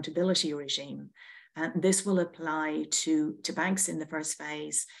individual accountability regime. This will apply to banks in the first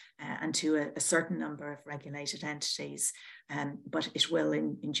phase and to a certain number of regulated entities, but it will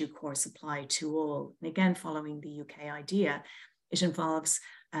in due course apply to all. And again, following the UK idea, it involves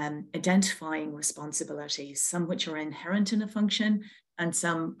identifying responsibilities, some which are inherent in a function and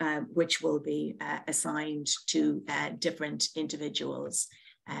some which will be assigned to different individuals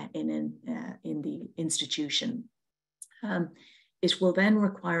in the institution. It will then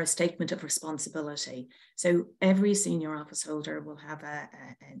require a statement of responsibility. So every senior office holder will have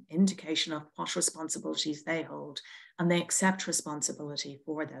an indication of what responsibilities they hold, and they accept responsibility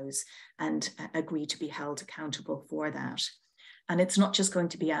for those and agree to be held accountable for that. And it's not just going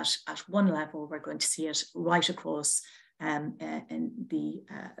to be at one level, we're going to see it right across in the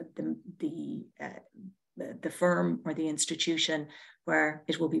firm or the institution, where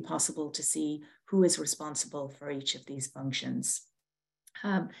it will be possible to see who is responsible for each of these functions.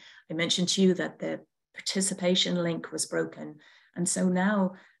 I mentioned to you that the participation link was broken, and so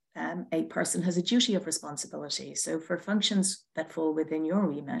now a person has a duty of responsibility. So for functions that fall within your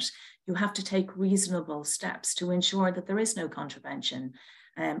remit, you have to take reasonable steps to ensure that there is no contravention,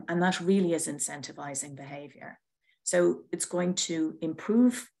 and that really is incentivizing behavior. So it's going to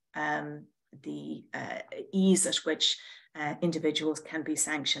improve the ease at which individuals can be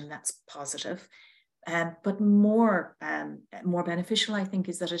sanctioned. That's positive. But more beneficial, I think,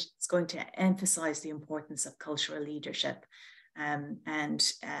 is that it's going to emphasize the importance of cultural leadership and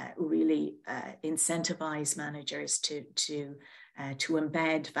really incentivize managers to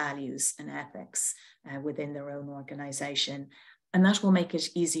embed values and ethics within their own organization. And that will make it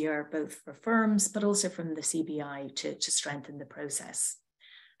easier both for firms, but also from the CBI to strengthen the process.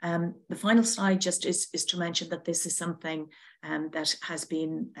 The final slide just is to mention that this is something that has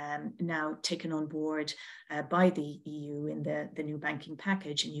been now taken on board by the EU in the new banking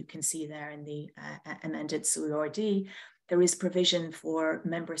package. And you can see there in the amended CRD, there is provision for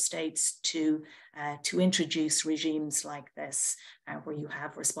member states to introduce regimes like this, where you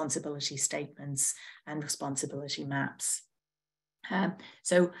have responsibility statements and responsibility maps.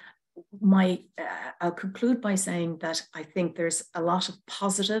 So I'll conclude by saying that I think there's a lot of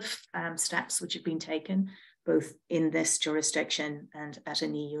positive steps which have been taken, both in this jurisdiction and at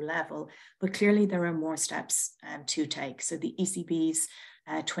an EU level, but clearly there are more steps to take. So the ECB's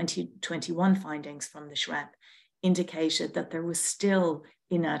 2021 findings from the SREP indicated that there was still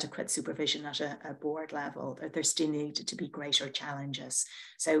inadequate supervision at a board level. There still needed to be greater challenges.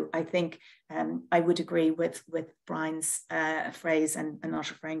 So I think I would agree with Brian's phrase, and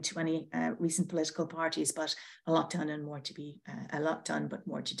not referring to any recent political parties, but a lot done and more to be, a lot done, but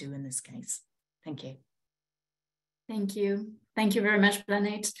more to do in this case. Thank you. Thank you. Thank you very much,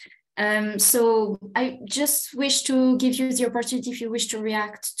 Blanaid. So I just wish to give you the opportunity, if you wish to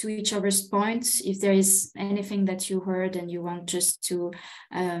react to each other's points, if there is anything that you heard and you want just to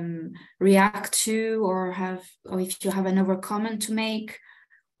react to, or if you have another comment to make.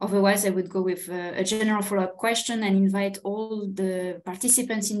 Otherwise, I would go with a general follow-up question and invite all the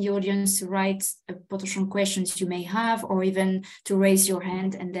participants in the audience to write potential questions you may have, or even to raise your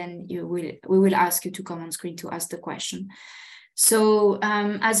hand, and then we will ask you to come on screen to ask the question. So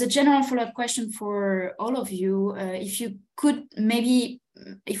as a general follow-up question for all of you, if you could maybe,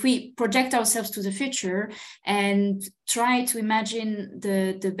 if we project ourselves to the future and try to imagine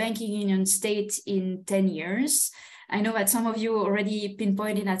the banking union state in 10 years, I know that some of you already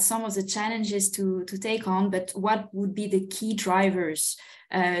pinpointed at some of the challenges to take on, but what would be the key drivers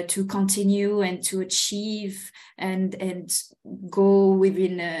to continue and to achieve and go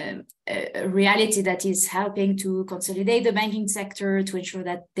within a reality that is helping to consolidate the banking sector, to ensure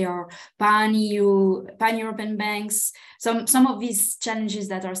that there are pan-European banks, some of these challenges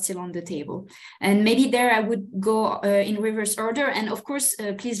that are still on the table. And maybe there I would go in reverse order. And of course,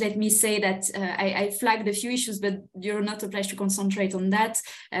 please let me say that I flagged a few issues, but you're not obliged to concentrate on that.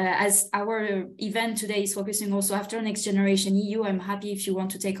 As our event today is focusing also after Next Generation EU, I'm happy if you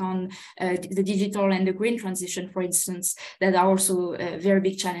want to take on the digital and the green transition, for instance, that are also very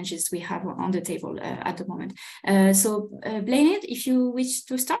big challenges we have on the table at the moment. So Blanaid, if you wish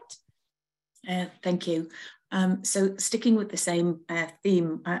to start. Thank you. So sticking with the same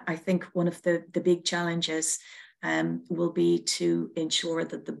theme, I think one of the big challenges will be to ensure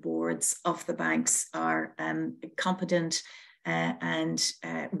that the boards of the banks are competent and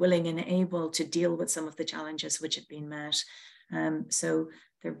willing and able to deal with some of the challenges which have been met. So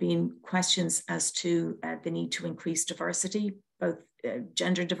there have been questions as to the need to increase diversity, both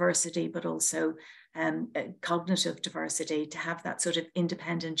gender diversity, but also cognitive diversity, to have that sort of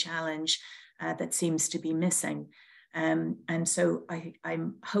independent challenge that seems to be missing. And so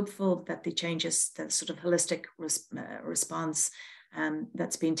I'm hopeful that the changes, the sort of holistic response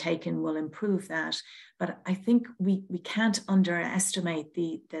that's been taken will improve that. But I think we can't underestimate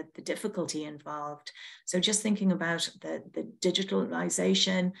the difficulty involved. So just thinking about the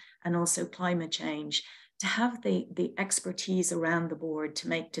digitalization and also climate change, to have the expertise around the board to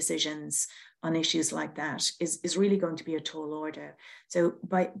make decisions on issues like that is really going to be a tall order. So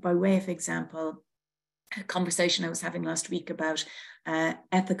by way of example, a conversation I was having last week about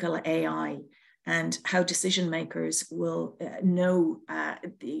ethical AI and how decision makers will know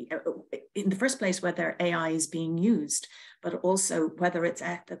in the first place whether AI is being used, but also whether it's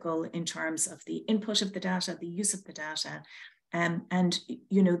ethical in terms of the input of the data, the use of the data, and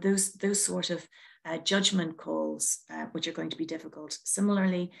you know, those sort of judgment calls, which are going to be difficult.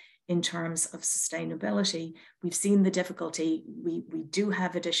 Similarly, in terms of sustainability, we've seen the difficulty. We do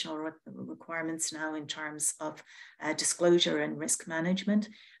have additional requirements now in terms of disclosure and risk management,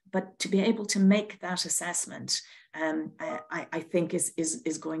 but to be able to make that assessment, I think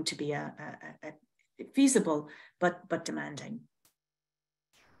is going to be a feasible but demanding.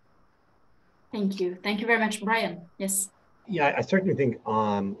 Thank you. Thank you very much, Brian. Yes. Yeah, I certainly think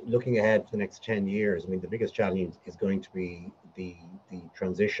looking ahead to the next 10 years, I mean, the biggest challenge is going to be the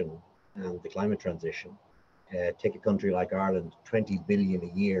transition and the climate transition. Take a country like Ireland, 20 billion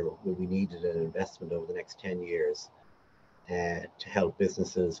a year will be needed in investment over the next 10 years to help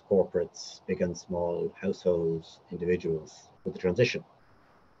businesses, corporates, big and small, households, individuals with the transition.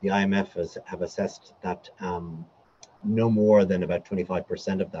 The IMF have assessed that no more than about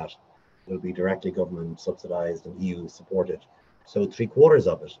 25% of that will be directly government subsidized and EU supported. So 3/4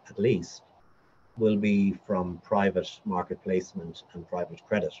 of it, at least, will be from private market placement and private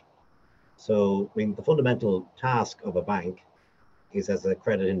credit. So, I mean, the fundamental task of a bank is as a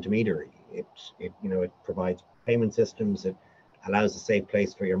credit intermediary. It provides payment systems. It allows a safe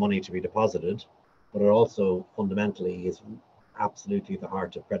place for your money to be deposited, but it also fundamentally is absolutely the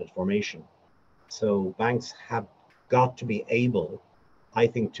heart of credit formation. So banks have got to be able, I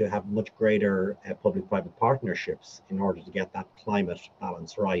think, to have much greater public-private partnerships in order to get that climate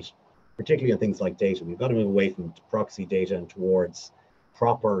balance right, particularly on things like data. We've got to move away from proxy data and towards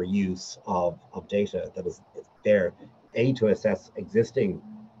proper use of data that is there, A, to assess existing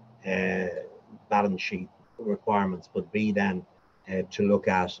balance sheet requirements, but B, then to look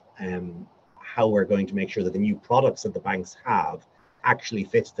at how we're going to make sure that the new products that the banks have actually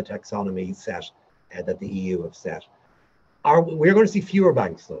fits the taxonomy set that the EU have set. We're going to see fewer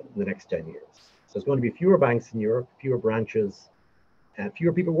banks though in the next 10 years. So there's going to be fewer banks in Europe, fewer branches, and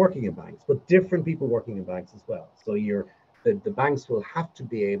fewer people working in banks, but different people working in banks as well. So the banks will have to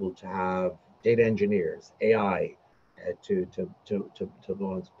be able to have data engineers, AI, to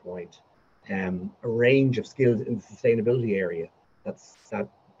Lauren's point, a range of skills in the sustainability area that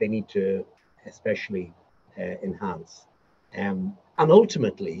they need to especially enhance. And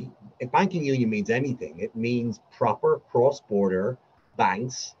ultimately, if banking union means anything, it means proper cross-border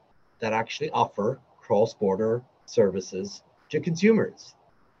banks that actually offer cross-border services to consumers.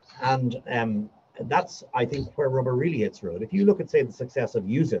 And that's, I think, where rubber really hits road. If you look at, say, the success of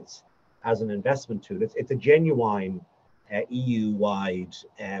UCITS as an investment tool, it's a genuine EU-wide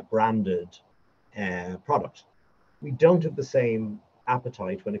branded product. We don't have the same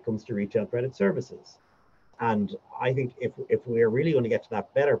appetite when it comes to retail credit services. And I think if we're really going to get to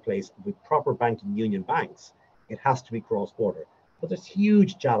that better place with proper banking union banks, it has to be cross-border. But there's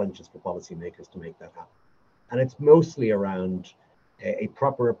huge challenges for policymakers to make that happen. And it's mostly around a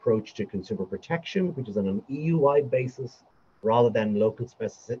proper approach to consumer protection, which is on an EU-wide basis, rather than local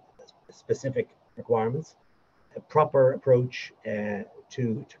specific requirements. A proper approach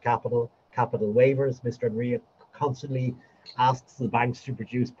to capital waivers. Mr. Enria constantly asks the banks to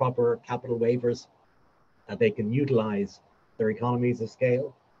produce proper capital waivers that they can utilize their economies of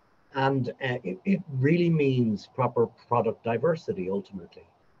scale. And it really means proper product diversity ultimately.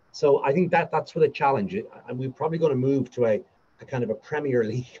 So I think that's where the challenge is. And we're probably going to move to a kind of a premier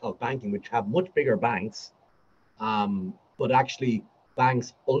league of banking, which have much bigger banks, but actually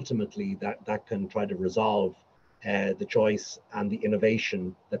banks ultimately that can try to resolve the choice and the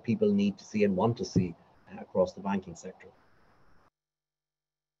innovation that people need to see and want to see across the banking sector.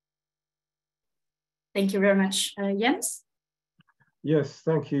 Thank you very much. Jens? Yes,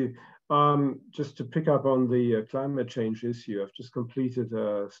 thank you. Just to pick up on the climate change issue, I've just completed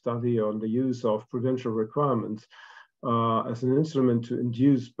a study on the use of prudential requirements as an instrument to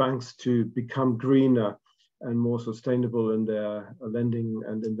induce banks to become greener and more sustainable in their lending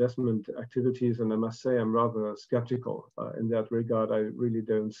and investment activities. And I must say, I'm rather skeptical in that regard. I really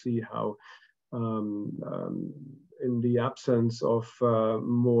don't see how, in the absence of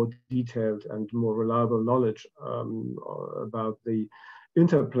more detailed and more reliable knowledge about the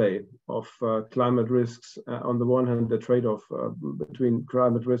interplay of climate risks on the one hand, the trade-off between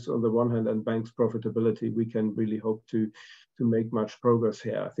climate risks on the one hand and banks' profitability, we can really hope to make much progress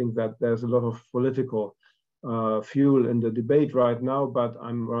here. I think that there's a lot of political fuel in the debate right now, but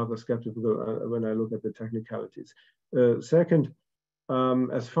I'm rather skeptical when I look at the technicalities. Second,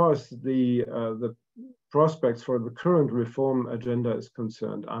 as far as the prospects for the current reform agenda is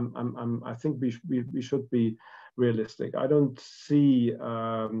concerned, I think we should be realistic. I don't see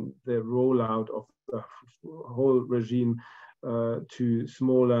the rollout of the whole regime to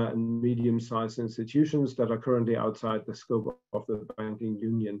smaller and medium-sized institutions that are currently outside the scope of the banking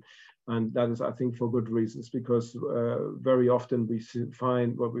union. And that is, I think, for good reasons, because very often we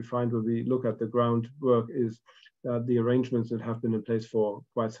find when we look at the groundwork is that the arrangements that have been in place for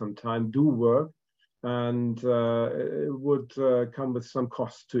quite some time do work, and it would come with some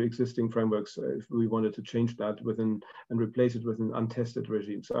cost to existing frameworks if we wanted to change that and replace it with an untested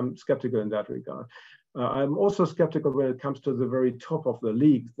regime. So I'm skeptical in that regard. I'm also skeptical when it comes to the very top of the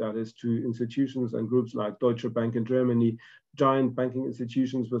league, that is to institutions and groups like Deutsche Bank in Germany, giant banking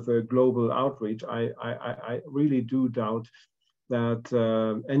institutions with a global outreach. I really do doubt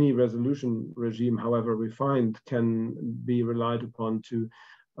that any resolution regime, however refined, can be relied upon to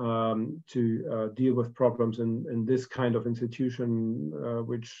deal with problems in this kind of institution,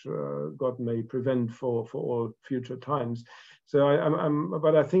 which God may prevent for all future times. So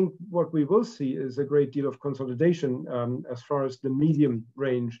but I think what we will see is a great deal of consolidation as far as the medium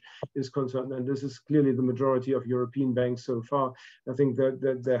range is concerned, and this is clearly the majority of European banks so far. I think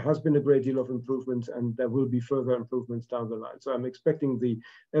that there has been a great deal of improvements, and there will be further improvements down the line. So I'm expecting the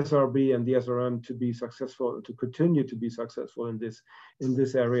SRB and the SRM to be successful, to continue to be successful in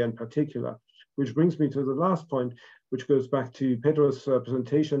this area in particular. Which brings me to the last point, which goes back to Pedro's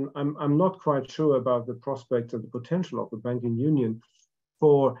presentation. I'm not quite sure about the prospects and the potential of the banking union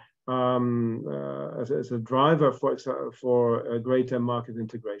for as a driver for a greater market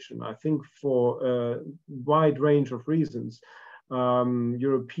integration. I think for a wide range of reasons,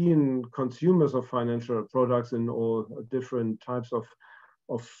 European consumers of financial products in all different types of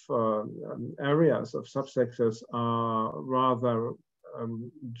areas of subsectors are rather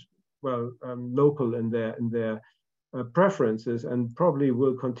local in their preferences and probably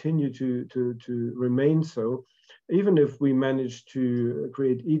will continue to remain so. Even if we manage to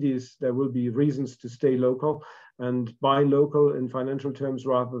create EDIs, there will be reasons to stay local and buy local in financial terms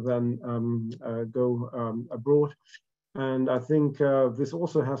rather than go abroad. And I think this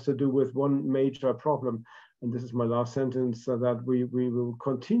also has to do with one major problem, and this is my last sentence, that we will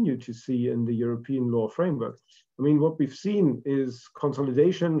continue to see in the European law framework. I mean, what we've seen is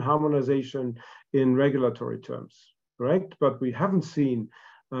consolidation, harmonization in regulatory terms, correct? But we haven't seen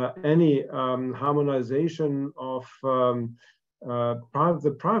any harmonization of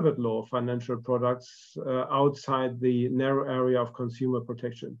the private law financial products outside the narrow area of consumer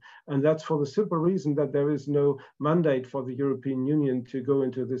protection. And that's for the simple reason that there is no mandate for the European Union to go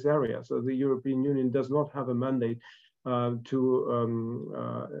into this area. So the European Union does not have a mandate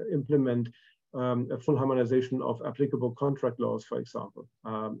to implement a full harmonization of applicable contract laws, for example.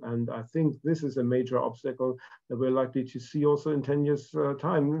 And I think this is a major obstacle that we're likely to see also in 10 years'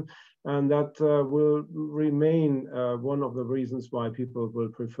 time. And that will remain one of the reasons why people will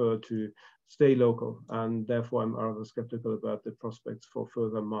prefer to stay local. And therefore, I'm rather skeptical about the prospects for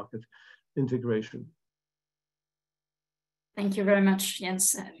further market integration. Thank you very much,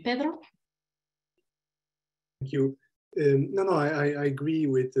 Jens. Pedro? Thank you. I agree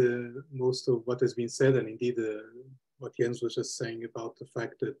with most of what has been said, and indeed what Jens was just saying about the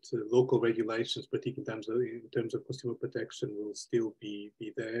fact that local regulations, particularly in terms of consumer protection, will still be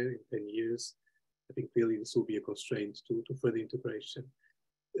there in 10 years. I think clearly this will be a constraint to further integration.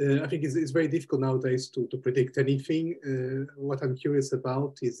 I think it's very difficult nowadays to predict anything. What I'm curious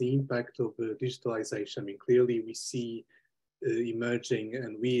about is the impact of digitalization. I mean, clearly we see emerging,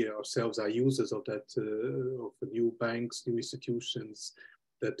 and we ourselves are users of that, of new banks, new institutions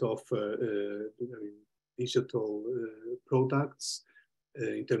that offer digital products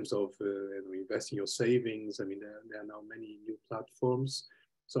in terms of investing your savings. I mean, there are now many new platforms.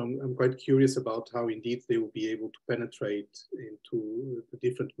 So I'm quite curious about how indeed they will be able to penetrate into the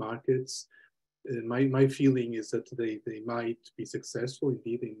different markets. My feeling is that they might be successful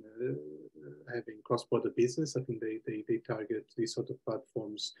indeed in having cross-border business. I think they target these sort of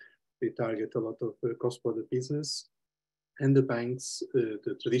platforms. They target a lot of cross-border business. And the banks,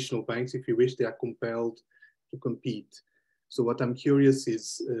 the traditional banks, if you wish, they are compelled to compete. So what I'm curious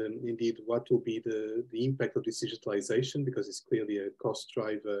is indeed what will be the impact of this digitalization, because it's clearly a cost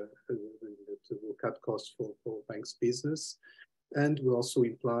driver that will cut costs for banks' business, and will also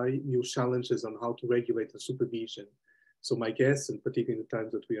imply new challenges on how to regulate the supervision. So my guess, and particularly in the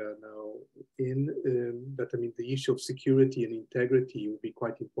times that we are now in, that I mean the issue of security and integrity will be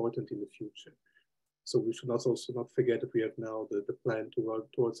quite important in the future. So we should also not forget that we have now the plan to work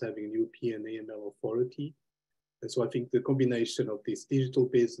towards having a European AML authority. And so I think the combination of this digital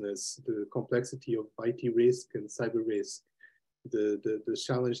business, the complexity of IT risk and cyber risk, the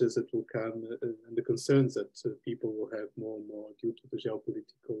challenges that will come and the concerns that people will have more and more due to the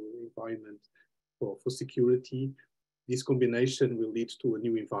geopolitical environment for security, this combination will lead to a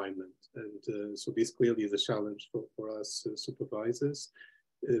new environment. And so this clearly is a challenge for us supervisors.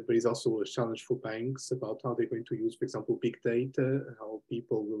 But it's also a challenge for banks about how they're going to use, for example, big data, how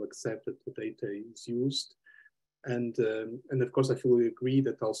people will accept that the data is used. And of course, I fully agree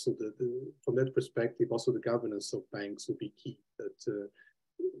that also from that perspective, also the governance of banks will be key. That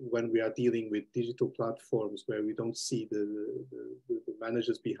when we are dealing with digital platforms where we don't see the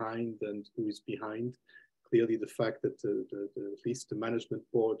managers behind and who is behind, clearly the fact that at least the management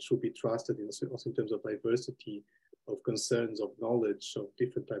board should be trusted also in terms of diversity of concerns, of knowledge, of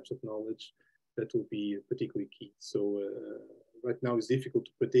different types of knowledge, that will be particularly key. So right now it's difficult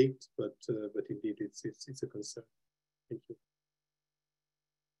to predict, but indeed it's a concern. Thank you.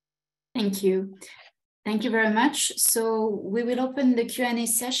 Thank you. Thank you very much. So we will open the Q&A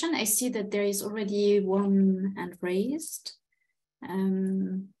session. I see that there is already one hand raised.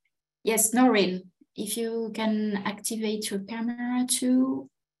 Yes, Noreen, if you can activate your camera too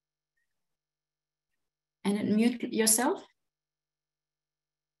and mute yourself.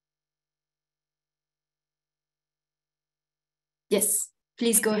 Yes,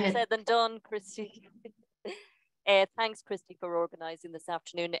 please go ahead. Said and done, Christy. Thanks, Christy, for organising this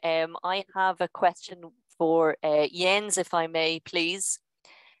afternoon. I have a question for Jens, if I may, please.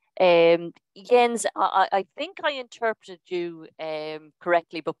 Jens, I think I interpreted you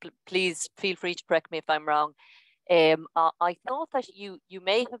correctly, but please feel free to correct me if I'm wrong. I thought that you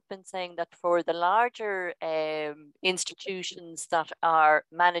may have been saying that for the larger institutions that are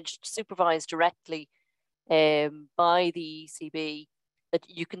managed, supervised directly by the ECB, that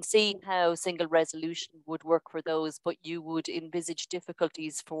you can see how single resolution would work for those, but you would envisage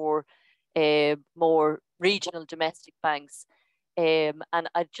difficulties for more regional domestic banks. And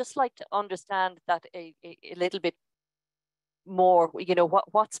I'd just like to understand that a little bit more, you know,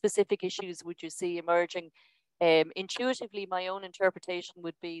 what specific issues would you see emerging? Intuitively, my own interpretation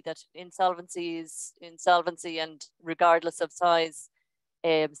would be that insolvency is insolvency and regardless of size.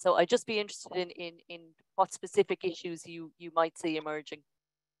 So I'd just be interested in what specific issues you might see emerging.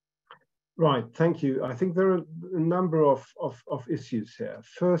 Right, thank you. I think there are a number of issues here.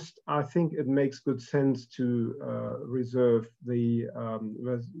 First, I think it makes good sense to reserve the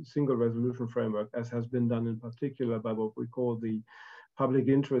single resolution framework, as has been done in particular by what we call the public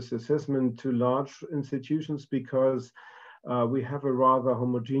interest assessment, to large institutions, because we have a rather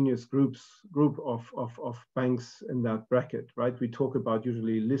homogeneous group of banks in that bracket, right? We talk about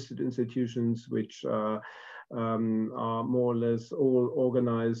usually listed institutions which are more or less all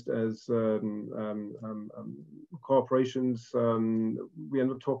organized as corporations. We are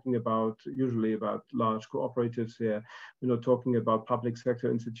not talking usually about large cooperatives here. We're not talking about public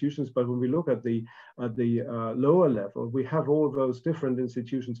sector institutions, but when we look at the lower level, we have all those different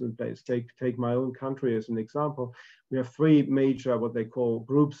institutions in place. Take my own country as an example. We have three major, what they call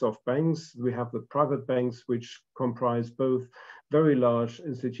groups of banks. We have the private banks, which comprise both very large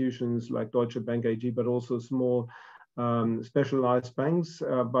institutions like Deutsche Bank AG, but also small specialized banks,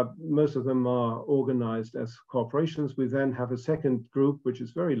 but most of them are organized as corporations. We then have a second group, which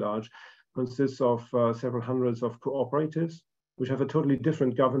is very large, consists of several hundreds of cooperatives, which have a totally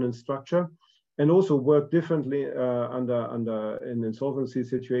different governance structure and also work differently in insolvency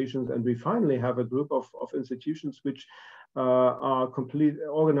situations. And we finally have a group of institutions which are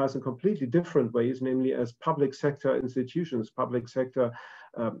organized in completely different ways, namely as public sector institutions, public sector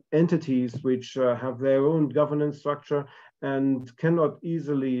entities which have their own governance structure and cannot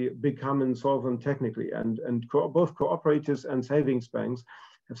easily become insolvent technically. And both cooperatives and savings banks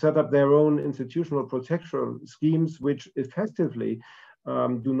have set up their own institutional protection schemes, which effectively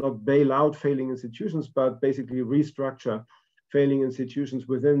do not bail out failing institutions, but basically restructure failing institutions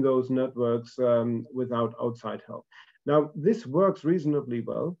within those networks without outside help. Now, this works reasonably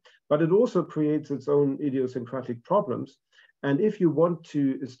well, but it also creates its own idiosyncratic problems. And if you want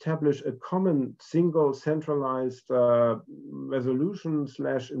to establish a common single centralized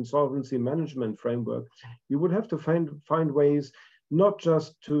resolution/insolvency management framework, you would have to find ways not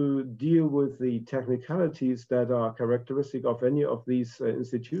just to deal with the technicalities that are characteristic of any of these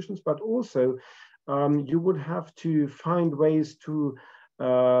institutions, but also you would have to find ways to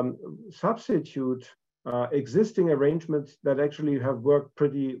substitute existing arrangements that actually have worked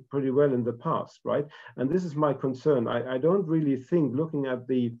pretty well in the past, right? And this is my concern. I don't really think, looking at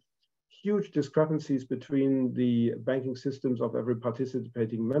the huge discrepancies between the banking systems of every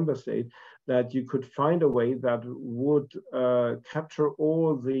participating member state, that you could find a way that would capture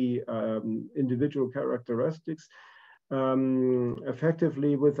all the individual characteristics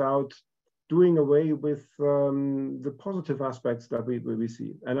effectively without doing away with the positive aspects that we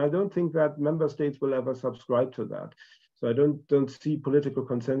see. And I don't think that member states will ever subscribe to that. So I don't see political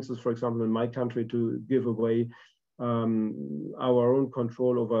consensus, for example, in my country, to give away our own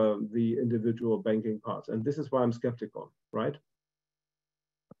control over the individual banking parts. And this is why I'm skeptical, right?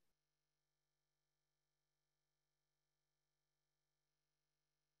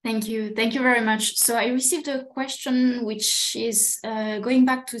 Thank you. Thank you very much. So I received a question which is going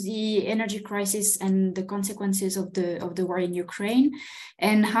back to the energy crisis and the consequences of the war in Ukraine,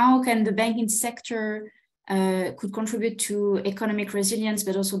 and how can the banking sector could contribute to economic resilience,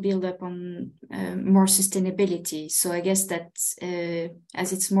 but also build up on more sustainability. So I guess that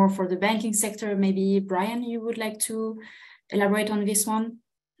as it's more for the banking sector, maybe Brian, you would like to elaborate on this one?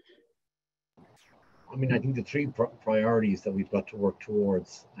 I mean, I think the three priorities that we've got to work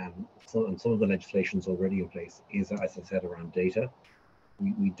towards, and some of the legislation's already in place, is, as I said, around data.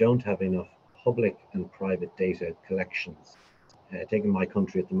 We don't have enough public and private data collections. Taking my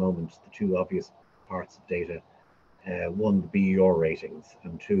country at the moment, the two obvious parts of data, one, the BER ratings,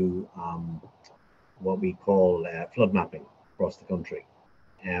 and two, what we call flood mapping across the country.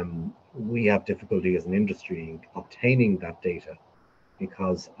 We have difficulty as an industry in obtaining that data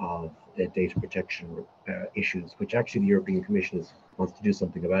because of the data protection issues, which actually the European Commission wants to do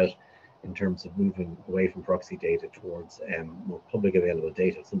something about, in terms of moving away from proxy data towards more public available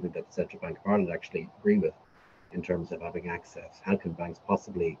data, something that the Central Bank of Ireland actually agree with in terms of having access. How can banks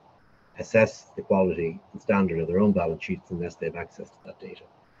possibly assess the quality and standard of their own balance sheets unless they have access to that data?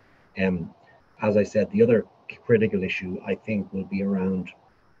 As I said, the other critical issue, I think, will be around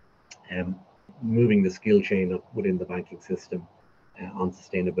moving the skill chain up within the banking system on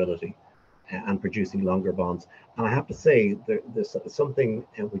sustainability. and producing longer bonds. And I have to say, there's something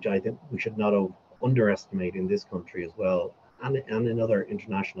which I think we should not underestimate in this country as well, and in other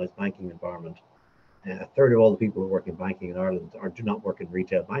internationalized banking environment. A third of all the people who work in banking in Ireland do not work in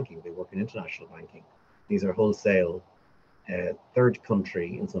retail banking, they work in international banking. These are wholesale, third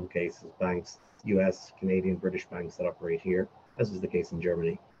country, in some cases, banks, US, Canadian, British banks that operate here, as is the case in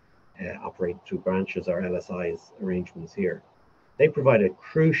Germany, operate through branches or LSIs arrangements here. They provide a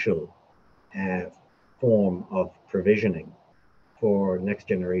crucial form of provisioning for next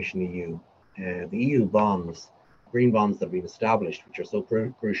generation EU. The EU bonds, green bonds that have been established, which are so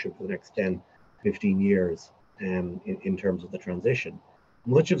crucial for the next 10, 15 years in terms of the transition.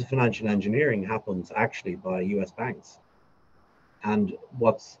 Much of the financial engineering happens actually by US banks. And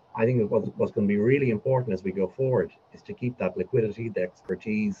I think what's going to be really important as we go forward is to keep that liquidity, the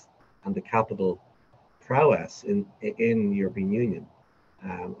expertise, and the capital prowess in European Union.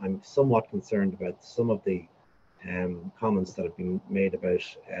 I'm somewhat concerned about some of the comments that have been made about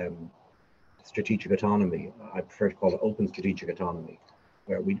strategic autonomy. I prefer to call it open strategic autonomy,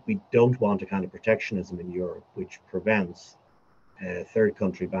 where we don't want a kind of protectionism in Europe which prevents third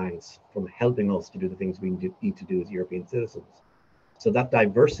country banks from helping us to do the things we need to do as European citizens. So that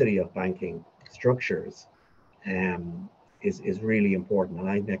diversity of banking structures is really important, and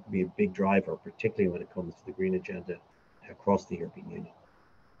I think that could be a big driver, particularly when it comes to the green agenda across the European Union.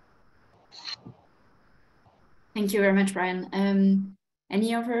 Thank you very much, Brian.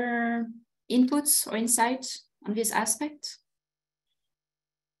 Any other inputs or insights on this aspect?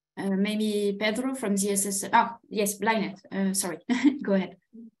 Maybe Pedro from ZSS. Oh, yes, Blanaid. Sorry, go ahead.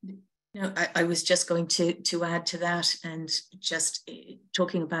 No, I was just going to add to that, and just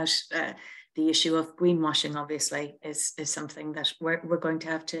talking about the issue of greenwashing, obviously, is something that we're going to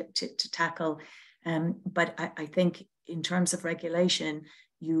have to tackle. But I think in terms of regulation,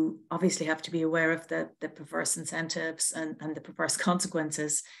 you obviously have to be aware of the perverse incentives and the perverse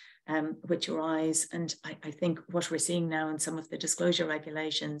consequences which arise. And I think what we're seeing now in some of the disclosure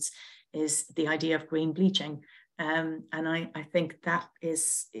regulations is the idea of green bleaching. And I think that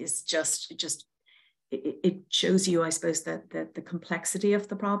is just it shows you, I suppose, that the complexity of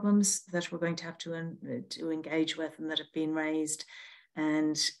the problems that we're going to have to engage with and that have been raised.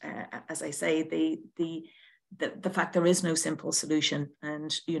 And as I say, the fact there is no simple solution,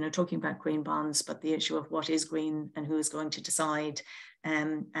 and talking about green bonds, but the issue of what is green and who is going to decide,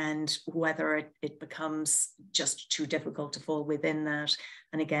 and whether it becomes just too difficult to fall within that,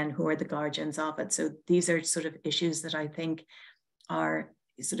 and again, who are the guardians of it. So these are sort of issues that I think are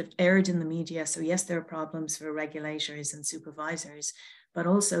sort of aired in the media. So yes, there are problems for regulators and supervisors, but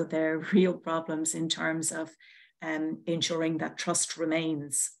also there are real problems in terms of ensuring that trust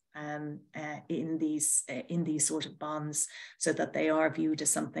remains in these sort of bonds, so that they are viewed as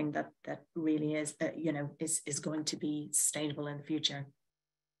something that really is is going to be sustainable in the future.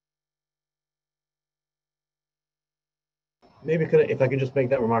 Maybe if I could just make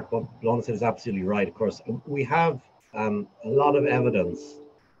that remark, what Blanaid said is absolutely right. Of course, we have a lot of evidence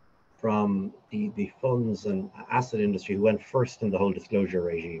from the funds and asset industry who went first in the whole disclosure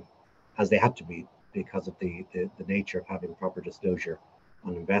regime, as they had to be because of the nature of having proper disclosure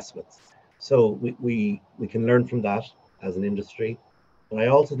on investments. So we can learn from that as an industry, but I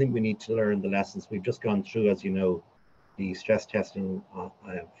also think we need to learn the lessons. We've just gone through, as you know, the stress testing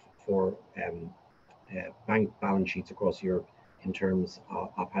for bank balance sheets across Europe in terms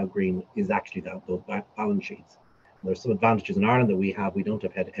of how green is actually those balance sheets. And there's some advantages in Ireland that we have. We don't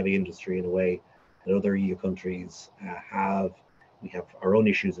have heavy industry in a way that other EU countries have. We have our own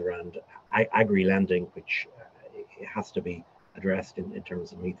issues around agri-lending, which has to be addressed in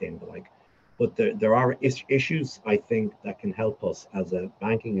terms of methane and the like. But there are issues, I think, that can help us as a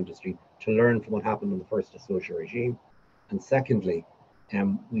banking industry to learn from what happened in the first disclosure regime. And secondly,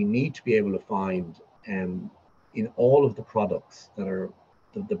 we need to be able to find in all of the products that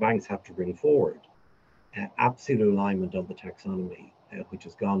the banks have to bring forward, absolute alignment of the taxonomy, which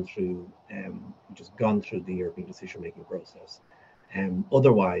has gone through the European decision-making process.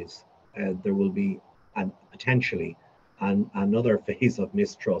 Otherwise, there will be potentially another phase of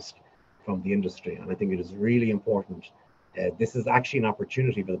mistrust from the industry, and I think it is really important. This is actually an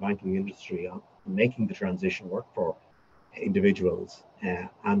opportunity for the banking industry on making the transition work for individuals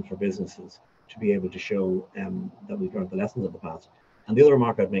and for businesses to be able to show that we've learned the lessons of the past. And the other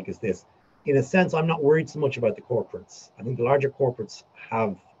remark I'd make is this: in a sense, I'm not worried so much about the corporates. I think the larger corporates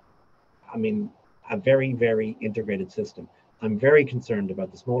have, a very, very integrated system. I'm very concerned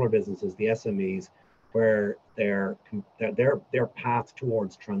about the smaller businesses, the SMEs, where their path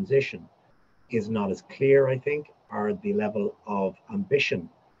towards transition is not as clear, I think, or the level of ambition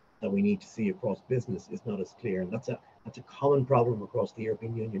that we need to see across business is not as clear. And that's a common problem across the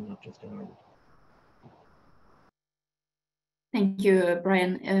European Union, not just in Ireland. Thank you,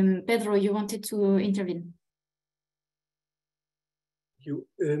 Brian. Pedro, you wanted to intervene.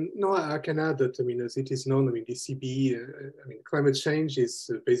 No, I can add that, I mean, as it is known, I mean, the ECB, climate change is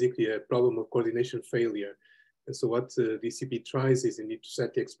basically a problem of coordination failure. And so what the ECB tries is indeed to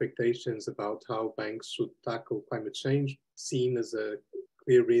set the expectations about how banks should tackle climate change, seen as a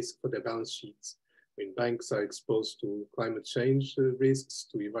clear risk for their balance sheets. I mean, banks are exposed to climate change risks,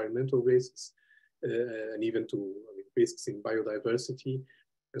 to environmental risks, and even to risks in biodiversity.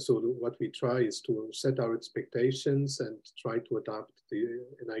 And so what we try is to set our expectations and try to adapt.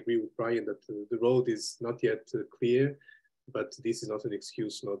 And I agree with Brian that the road is not yet clear, but this is not an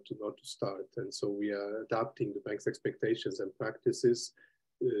excuse not to start. And so we are adapting the bank's expectations and practices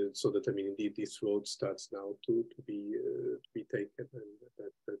so that, I mean, indeed, this road starts now to be taken.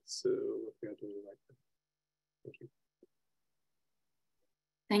 And that's what we are doing right now. Thank you.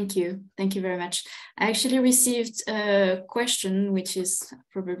 Thank you. Thank you very much. I actually received a question, which is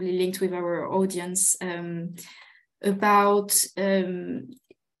probably linked with our audience, about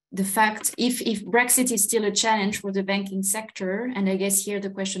the fact if Brexit is still a challenge for the banking sector, and I guess here the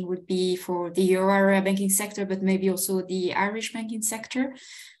question would be for the euro area banking sector, but maybe also the Irish banking sector.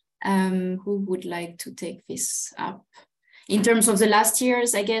 Who would like to take this up? In terms of the last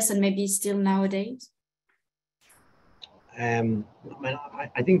years, I guess, and maybe still nowadays?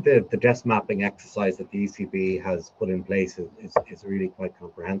 I think the desk mapping exercise that the ECB has put in place is really quite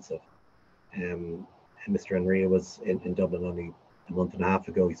comprehensive. And Mr. Enria was in Dublin only a month and a half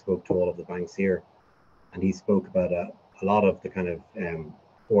ago. He spoke to all of the banks here, and he spoke about a lot of the kind of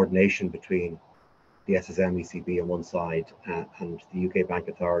coordination between the SSM ECB on one side and the UK bank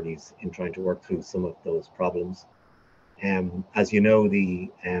authorities in trying to work through some of those problems. As you know,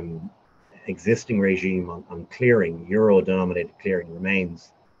 the existing regime on clearing, euro-denominated clearing,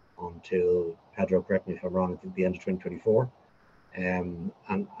 remains until, Pedro, correct me if I'm wrong, I think the end of 2024. And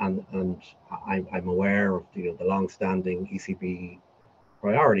I'm aware of the long-standing ECB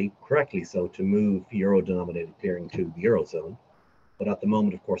priority, correctly so, to move euro-denominated clearing to the Eurozone. But at the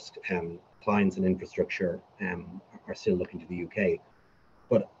moment, of course, clients and infrastructure are still looking to the UK.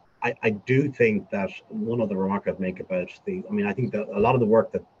 But I do think that one other remark I'd make about I think that a lot of the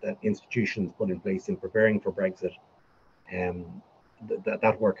work that institutions put in place in preparing for Brexit,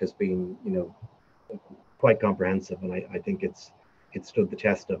 that work has been, quite comprehensive, and I think it stood the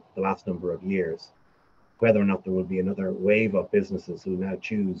test of the last number of years. Whether or not there will be another wave of businesses who now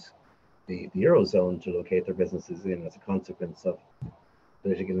choose the Eurozone to locate their businesses in as a consequence of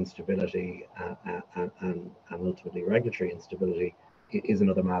political instability and ultimately regulatory instability is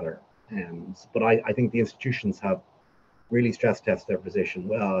another matter. But I think the institutions have really stress tested their position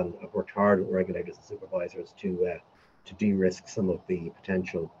well, and have worked hard with regulators and supervisors to de-risk some of the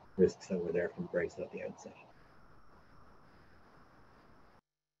potential risks that were there from Brexit at the outset.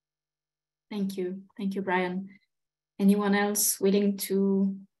 Thank you. Thank you, Brian. Anyone else willing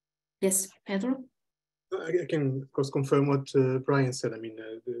to? Yes, Pedro? I can, of course, confirm what Brian said. I mean,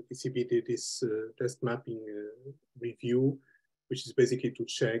 the ECB did this desk mapping review, which is basically to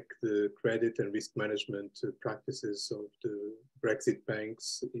check the credit and risk management practices of the Brexit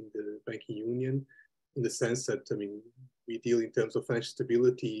banks in the banking union, in the sense that, I mean, we deal in terms of financial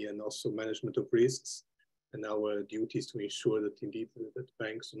stability and also management of risks. And our duty is to ensure that indeed that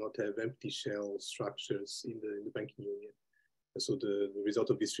banks do not have empty shell structures in the banking union. And so the result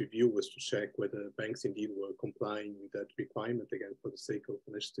of this review was to check whether banks indeed were complying with that requirement, again, for the sake of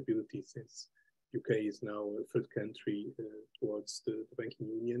financial stability, since UK is now a third country towards the banking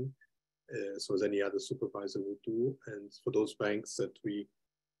union, so as any other supervisor would do. And for those banks that we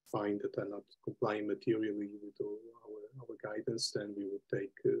find that are not complying materially with our guidance, then we would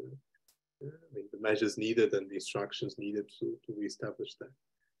take the measures needed and the instructions needed to reestablish that.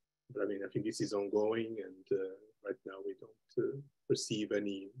 But I mean, I think this is ongoing, and right now we don't perceive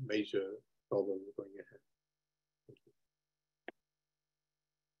any major problem going ahead.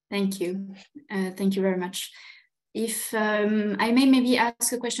 Thank you. Thank you very much. If I may maybe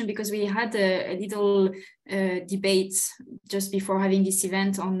ask a question, because we had a little debate just before having this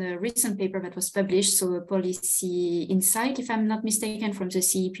event on the recent paper that was published, so a policy insight, if I'm not mistaken, from the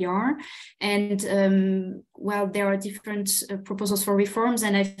CEPR. And well, there are different proposals for reforms.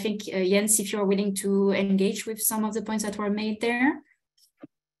 And I think, Jens, if you're willing to engage with some of the points that were made there.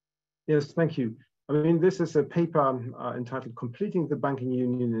 Yes, thank you. I mean, this is a paper entitled Completing the Banking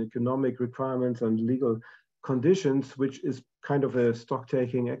Union, Economic Requirements and Legal Conditions, which is kind of a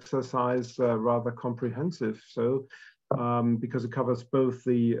stock-taking exercise, rather comprehensive. So because it covers both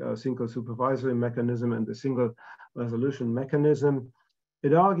the single supervisory mechanism and the single resolution mechanism.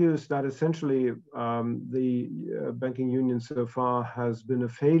 It argues that essentially the banking union so far has been a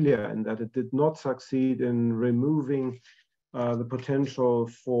failure and that it did not succeed in removing the potential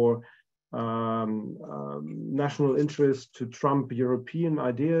for national interest to trump European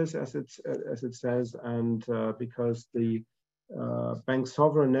ideas, as it says, and because the bank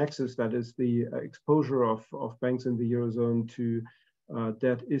sovereign nexus, that is the exposure of banks in the Eurozone to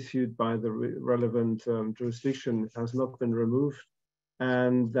debt issued by the relevant jurisdiction, has not been removed,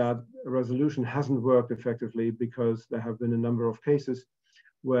 and that resolution hasn't worked effectively because there have been a number of cases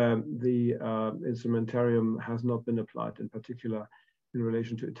where the instrumentarium has not been applied, in particular in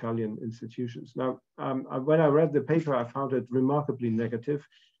relation to Italian institutions. Now, when I read the paper, I found it remarkably negative.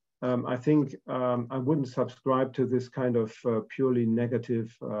 I think I wouldn't subscribe to this kind of purely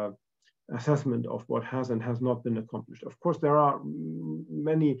negative assessment of what has and has not been accomplished. Of course, there are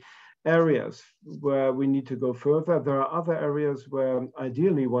many areas where we need to go further. There are other areas where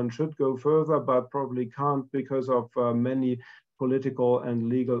ideally one should go further, but probably can't because of many political and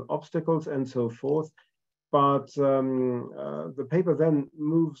legal obstacles and so forth. But the paper then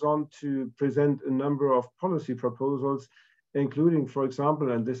moves on to present a number of policy proposals, including, for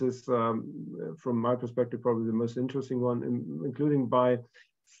example, and this is from my perspective probably the most interesting one, including by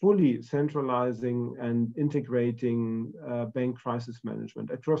fully centralizing and integrating bank crisis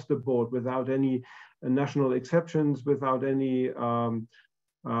management across the board without any national exceptions, without any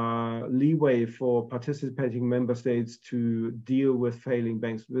leeway for participating member states to deal with failing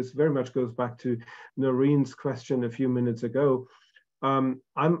banks. This very much goes back to Noreen's question a few minutes ago.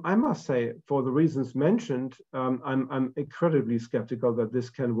 I must say, for the reasons mentioned, I'm incredibly skeptical that this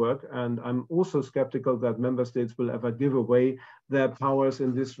can work, and I'm also skeptical that member states will ever give away their powers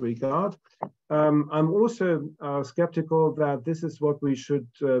in this regard. I'm also skeptical that this is what we should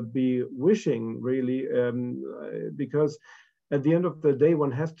be wishing, really, because at the end of the day,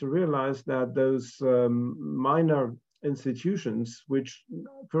 one has to realize that those minor institutions, which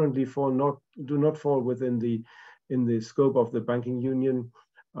currently do not fall within the scope of the banking union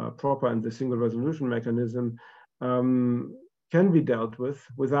proper and the single resolution mechanism, can be dealt with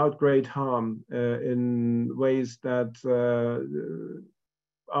without great harm in ways that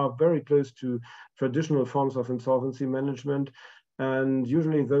are very close to traditional forms of insolvency management. And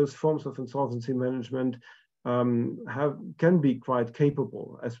usually those forms of insolvency management can be quite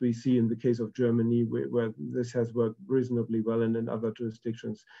capable, as we see in the case of Germany, where this has worked reasonably well, and in other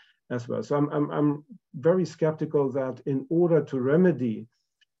jurisdictions as well. So I'm very skeptical that in order to remedy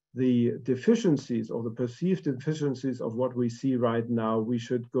the deficiencies or the perceived deficiencies of what we see right now, we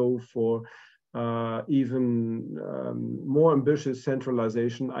should go for even more ambitious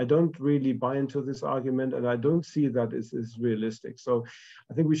centralization. I don't really buy into this argument, and I don't see that is realistic. So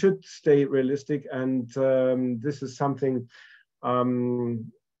I think we should stay realistic, and this is something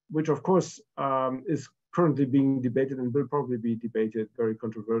which, of course, is currently being debated and will probably be debated very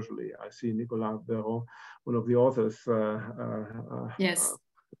controversially. I see Nicolas Béron, one of the authors, yes,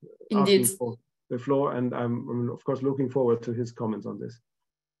 indeed, for the floor, and I'm of course looking forward to his comments on this.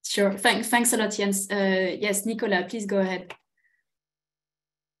 Sure. Thanks a lot, Jens. Yes, Nicolas, please go ahead.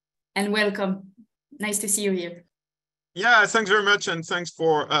 And welcome. Nice to see you here. Yeah, thanks very much. And thanks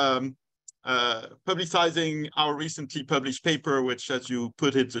for publicizing our recently published paper, which, as you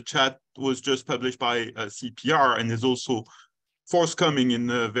put it, the chat was just published by CPR and is also forthcoming in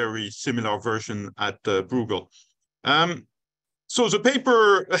a very similar version at Bruegel. So the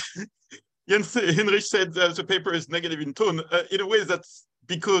paper, Jens-Hinrich said the paper is negative in tone. In a way, that's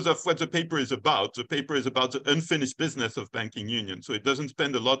because of what the paper is about. The paper is about the unfinished business of banking union. So it doesn't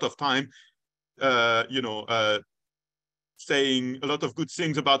spend a lot of time, saying a lot of good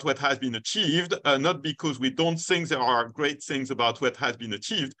things about what has been achieved, not because we don't think there are great things about what has been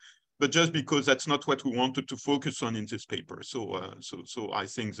achieved, but just because that's not what we wanted to focus on in this paper. So, so I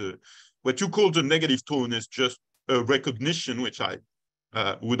think what you call the negative tone is just a recognition, which I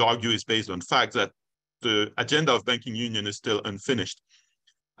would argue is based on fact, that the agenda of banking union is still unfinished.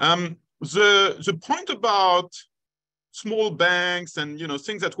 The point about small banks and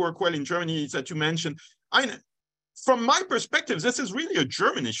things that work well in Germany is that you mentioned. From my perspective, this is really a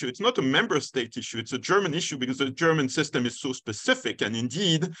German issue. It's not a member state issue. It's a German issue because the German system is so specific. And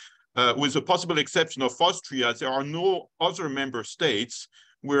indeed, with the possible exception of Austria, there are no other member states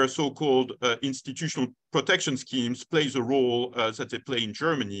where so-called institutional protection schemes plays a role that they play in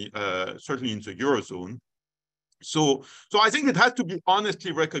Germany, certainly in the Eurozone. So I think it has to be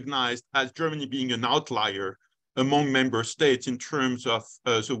honestly recognized as Germany being an outlier among member states in terms of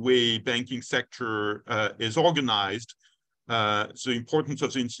the way banking sector is organized, the importance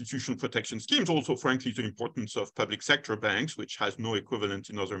of the institutional protection schemes, also, frankly, the importance of public sector banks, which has no equivalent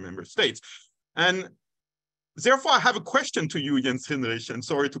in other member states. And therefore, I have a question to you, Jens-Hinrich, and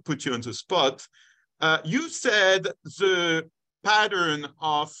sorry to put you on the spot. You said the pattern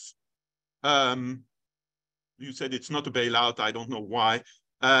of, you said it's not a bailout, I don't know why,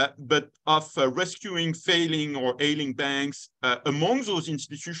 but of rescuing failing or ailing banks among those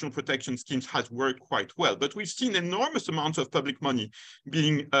institutional protection schemes has worked quite well. But we've seen enormous amounts of public money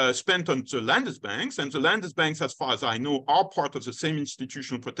being spent on the Landesbanks, and the Landesbanks, as far as I know, are part of the same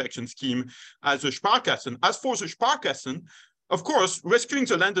institutional protection scheme as the Sparkassen. As for the Sparkassen, of course, rescuing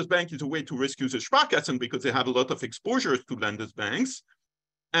the Landesbank is a way to rescue the Sparkassen because they have a lot of exposures to Landesbanks.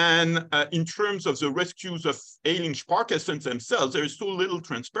 And in terms of the rescues of ailing Sparkassen themselves, there is so little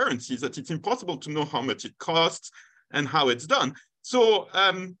transparency that it's impossible to know how much it costs and how it's done. So,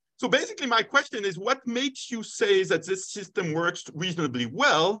 so basically my question is, what makes you say that this system works reasonably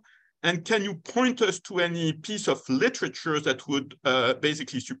well? And can you point us to any piece of literature that would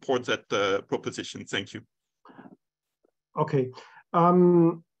basically support that proposition? Thank you. Okay.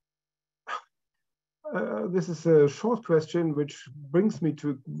 This is a short question, which brings me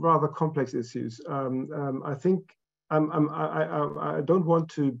to rather complex issues. I think I don't want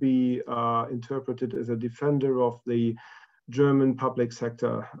to be interpreted as a defender of the German public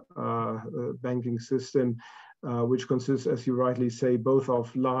sector banking system, which consists, as you rightly say, both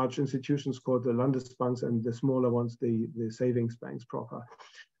of large institutions called the Landesbanks and the smaller ones, the savings banks proper.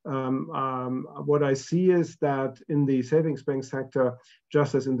 What I see is that in the savings bank sector,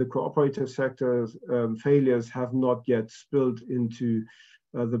 just as in the cooperative sectors, failures have not yet spilled into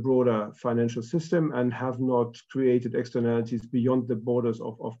the broader financial system and have not created externalities beyond the borders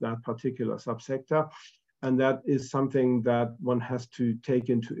of that particular subsector. And that is something that one has to take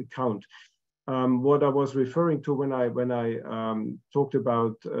into account. What I was referring to when I talked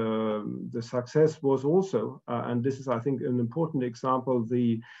about the success was also, and this is, I think, an important example,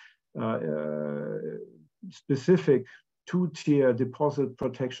 the specific two-tier deposit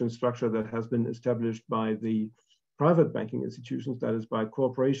protection structure that has been established by the private banking institutions, that is by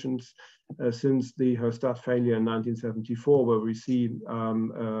corporations, since the Herstatt failure in 1974, where we see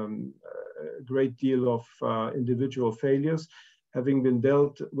a great deal of individual failures having been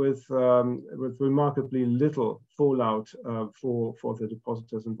dealt with remarkably little fallout for the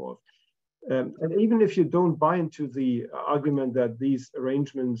depositors involved. And even if you don't buy into the argument that these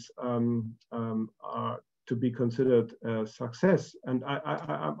arrangements are to be considered a success, and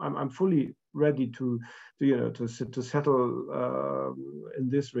I'm fully ready to settle in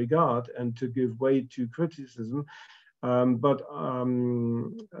this regard and to give way to criticism. But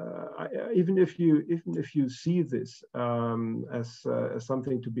even if you see this as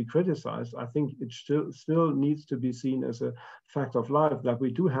something to be criticized, I think it still needs to be seen as a fact of life that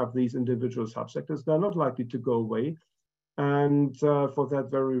we do have these individual subsectors. They're not likely to go away. And for that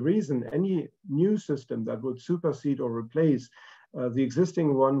very reason, any new system that would supersede or replace the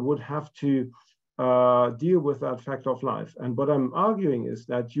existing one would have to deal with that fact of life. And what I'm arguing is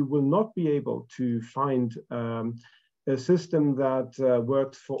that you will not be able to find a system that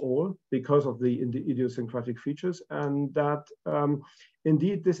works for all because of the idiosyncratic features, and that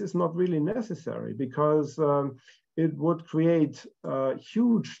indeed this is not really necessary, because it would create a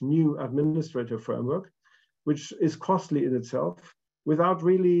huge new administrative framework, which is costly in itself, without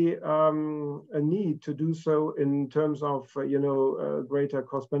really a need to do so in terms of greater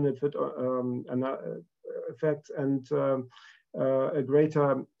cost-benefit effects and a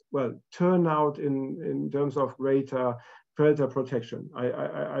greater turnout in terms of greater creditor protection.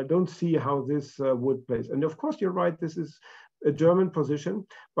 I don't see how this would place. And of course, you're right, this is a German position,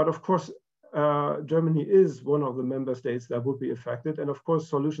 but of course, Germany is one of the member states that would be affected. And of course,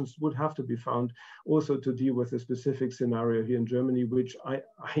 solutions would have to be found also to deal with a specific scenario here in Germany, which I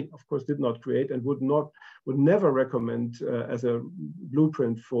of course did not create and would never recommend as a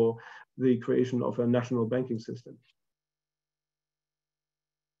blueprint for the creation of a national banking system.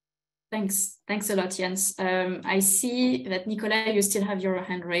 Thanks a lot, Jens. I see that Nicolas, you still have your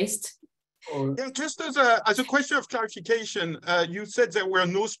hand raised. Yeah, just as a question of clarification, you said there were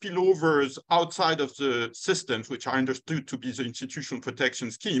no spillovers outside of the systems, which I understood to be the institutional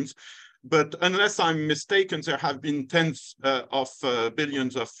protection schemes. But unless I'm mistaken, there have been tens of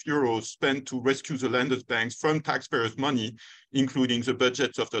billions of euros spent to rescue the Landesbanks from taxpayers' money, including the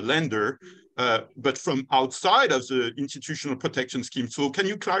budgets of the lender. but from outside of the institutional protection scheme. So can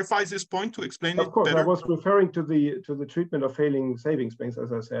you clarify this point to explain it better? Of course, I was referring to the treatment of failing savings banks,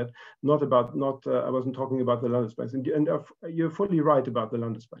 as I said, I wasn't talking about the Landesbanks. And you're fully right about the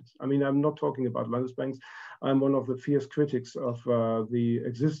Landesbanks. I mean, I'm not talking about Landesbanks. I'm one of the fierce critics of the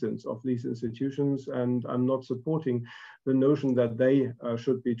existence of these institutions, and I'm not supporting the notion that they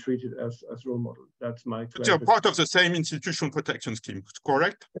should be treated as role models. That's my. But you're part of the same institutional protection scheme,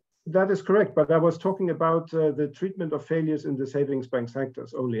 correct? That is correct, but I was talking about the treatment of failures in the savings bank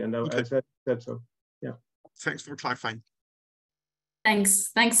sectors only, and I said so. Yeah. Thanks for clarifying.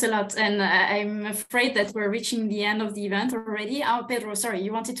 Thanks a lot. And I'm afraid that we're reaching the end of the event already. Oh, Pedro, sorry,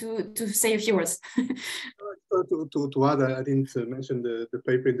 you wanted to say a few words. To add, I didn't mention the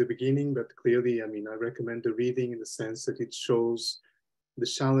paper in the beginning, but clearly, I mean, I recommend the reading in the sense that it shows the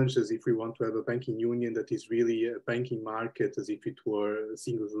challenges if we want to have a banking union that is really a banking market as if it were a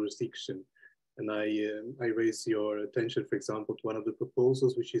single jurisdiction. And I raise your attention, for example, to one of the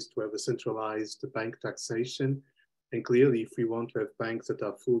proposals, which is to have a centralized bank taxation. And clearly, if we want to have banks that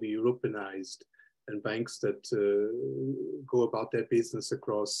are fully Europeanized and banks that go about their business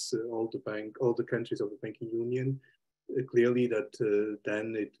across all the countries of the banking union, clearly that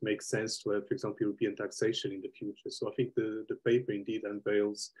then it makes sense to have, for example, European taxation in the future. So I think the paper indeed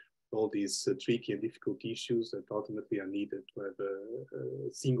unveils all these tricky and difficult issues that ultimately are needed to have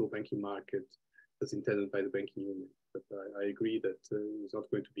a single banking market as intended by the banking union. But I agree that it's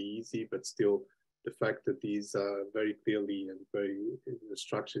not going to be easy, but still the fact that these are very clearly and very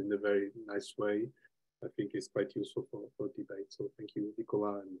structured in a very nice way, I think is quite useful for debate. So thank you,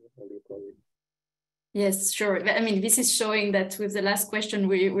 Nicola, and all your colleagues. Yes, sure. I mean, this is showing that with the last question,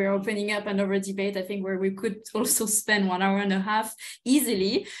 we're opening up another debate, I think, where we could also spend 1.5 hours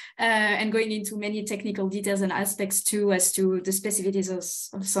easily and going into many technical details and aspects too, as to the specificities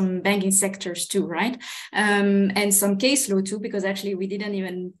of some banking sectors too, right? And some case law too, because actually we didn't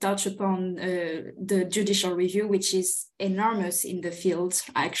even touch upon the judicial review, which is enormous in the field,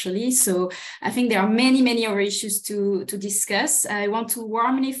 actually. So I think there are many other issues to discuss. I want to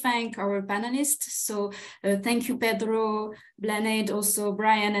warmly thank our panelists. So thank you, Pedro, Blanaid, also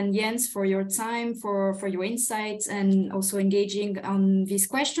Brian and Jens for your time, for your insights, and also engaging on these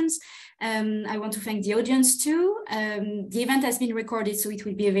questions. I want to thank the audience too. The event has been recorded, so it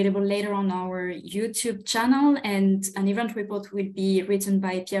will be available later on our YouTube channel, and an event report will be written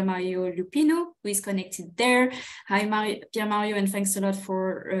by Pier Mario Lupino, who is connected there. Hi, Pier Mario, and thanks a lot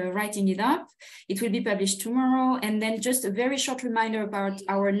for writing it up. It will be published tomorrow. And then just a very short reminder about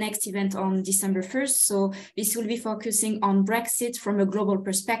our next event on December 1st. So this will be focusing on Brexit from a global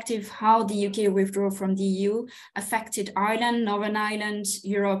perspective, how the UK withdrawal from the EU affected Ireland, Northern Ireland,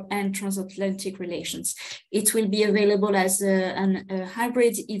 Europe, and transatlantic relations. It will be available as a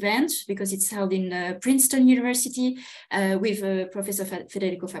hybrid event because it's held in Princeton University with Professor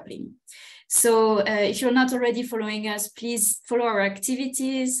Federico Fabbrini. So if you're not already following us, please follow our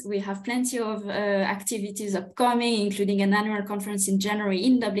activities. We have plenty of activities upcoming, including an annual conference in January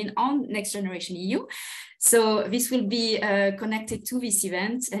in Dublin on Next Generation EU. So this will be connected to this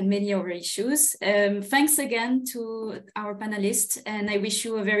event and many other issues. Thanks again to our panelists, and I wish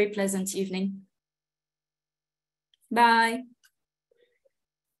you a very pleasant evening. Bye.